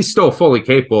 But he's still fully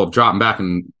capable of dropping back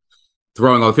and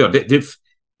throwing on the field.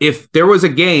 If there was a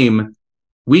game,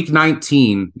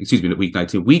 2019,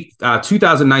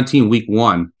 week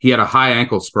 1, he had a high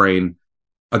ankle sprain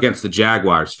against the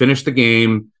Jaguars, finished the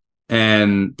game,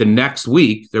 and the next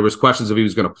week there was questions if he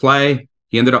was going to play.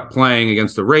 He ended up playing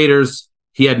against the Raiders.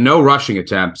 He had no rushing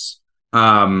attempts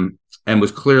and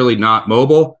was clearly not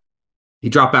mobile. He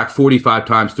dropped back 45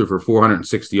 times, threw for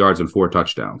 460 yards and 4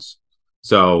 touchdowns.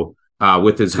 So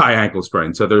with his high ankle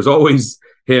sprain. So there's always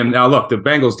him. Now, look, the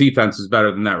Bengals defense is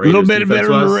better than that Raiders. A little bit better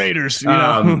than the Raiders.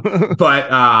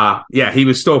 But he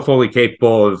was still fully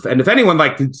capable of. And if anyone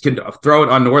can throw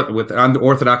it with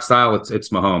unorthodox style, it's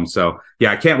Mahomes. So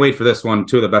yeah, I can't wait for this one.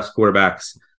 2 of the best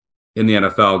quarterbacks in the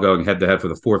NFL going head to head for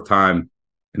the 4th time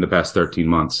in the past 13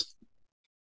 months.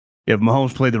 If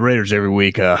Mahomes played the Raiders every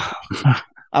week, I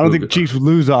don't think the Chiefs would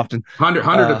lose often.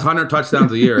 100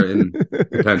 touchdowns a year in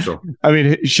potential. I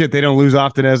mean, shit, they don't lose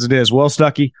often as it is. Well,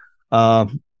 Stuckey,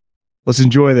 let's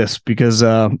enjoy this because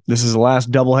this is the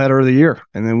last doubleheader of the year,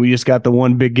 and then we just got the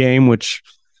one big game, which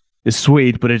is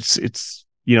sweet, but it's its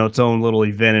own little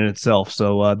event in itself.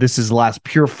 So this is the last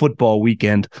pure football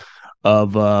weekend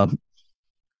of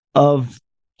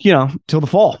till the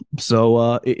fall. So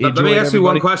let me ask you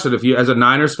one question: if you, as a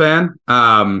Niners fan,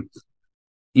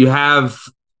 you have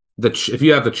if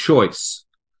you have the choice.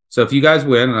 So if you guys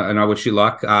win, and I wish you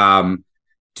luck,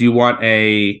 do you want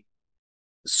a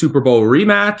Super Bowl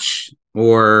rematch,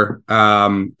 or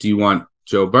do you want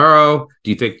Joe Burrow?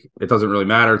 Do you think it doesn't really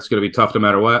matter? It's going to be tough no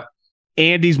matter what.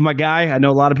 Andy's my guy. I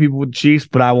know a lot of people with Chiefs,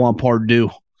 but I want Pardue.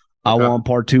 I want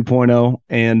Part 2.0,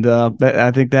 and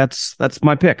I think that's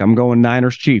my pick. I'm going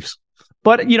Niners Chiefs.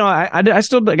 But I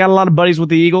still got a lot of buddies with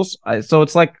the Eagles, so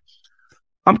it's like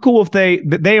I'm cool if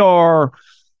they are,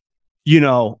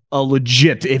 a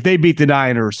legit. If they beat the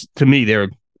Niners, to me,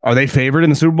 are they favored in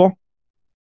the Super Bowl?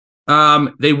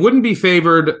 They wouldn't be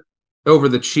favored over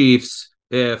the Chiefs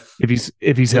if he's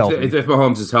healthy. If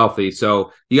Mahomes is healthy.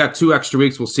 So you got 2 extra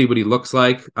weeks. We'll see what he looks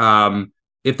like.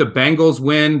 If the Bengals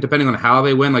win, depending on how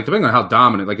they win, like depending on how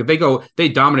dominant, like if they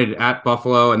dominated at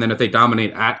Buffalo, and then if they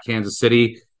dominate at Kansas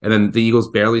City, and then the Eagles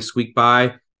barely squeak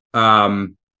by,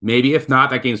 maybe. If not,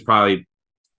 that game's probably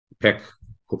flip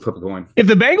a coin. If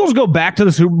the Bengals go back to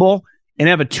the Super Bowl and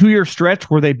have a 2-year stretch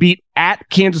where they beat at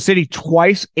Kansas City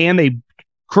twice and they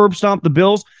curb stomp the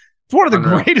Bills, it's one of the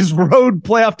greatest road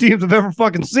playoff teams I've ever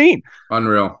fucking seen.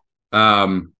 Unreal.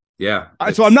 Yeah.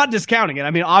 So I'm not discounting it.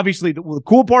 I mean, obviously, the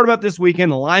cool part about this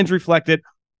weekend, the lines reflected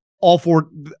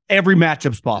every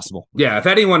matchup's possible. Yeah. If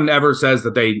anyone ever says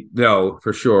that they know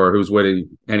for sure who's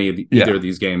winning either of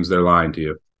these games, they're lying to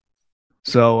you.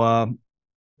 So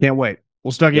can't wait.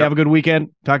 Well, Stuckey, have a good weekend.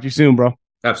 Talk to you soon, bro.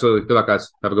 Absolutely. Good luck,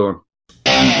 guys. Have a good one.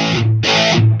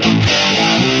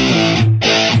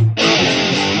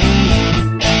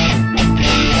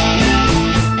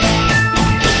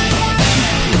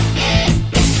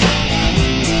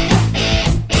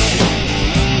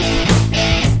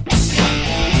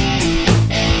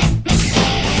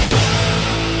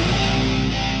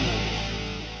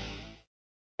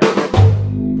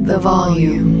 The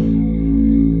volume.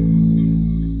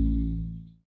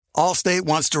 Allstate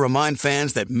wants to remind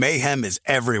fans that mayhem is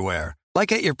everywhere,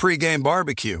 like at your pregame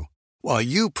barbecue. While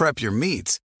you prep your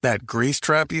meats, that grease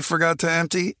trap you forgot to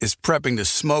empty is prepping to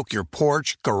smoke your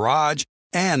porch, garage,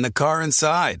 and the car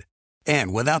inside.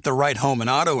 And without the right home and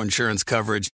auto insurance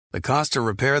coverage, the cost to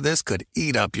repair this could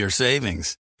eat up your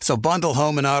savings. So bundle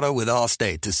home and auto with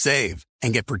Allstate to save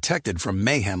and get protected from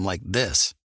mayhem like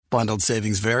this. Bundled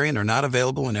savings vary and are not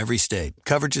available in every state.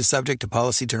 Coverage is subject to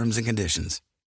policy terms and conditions.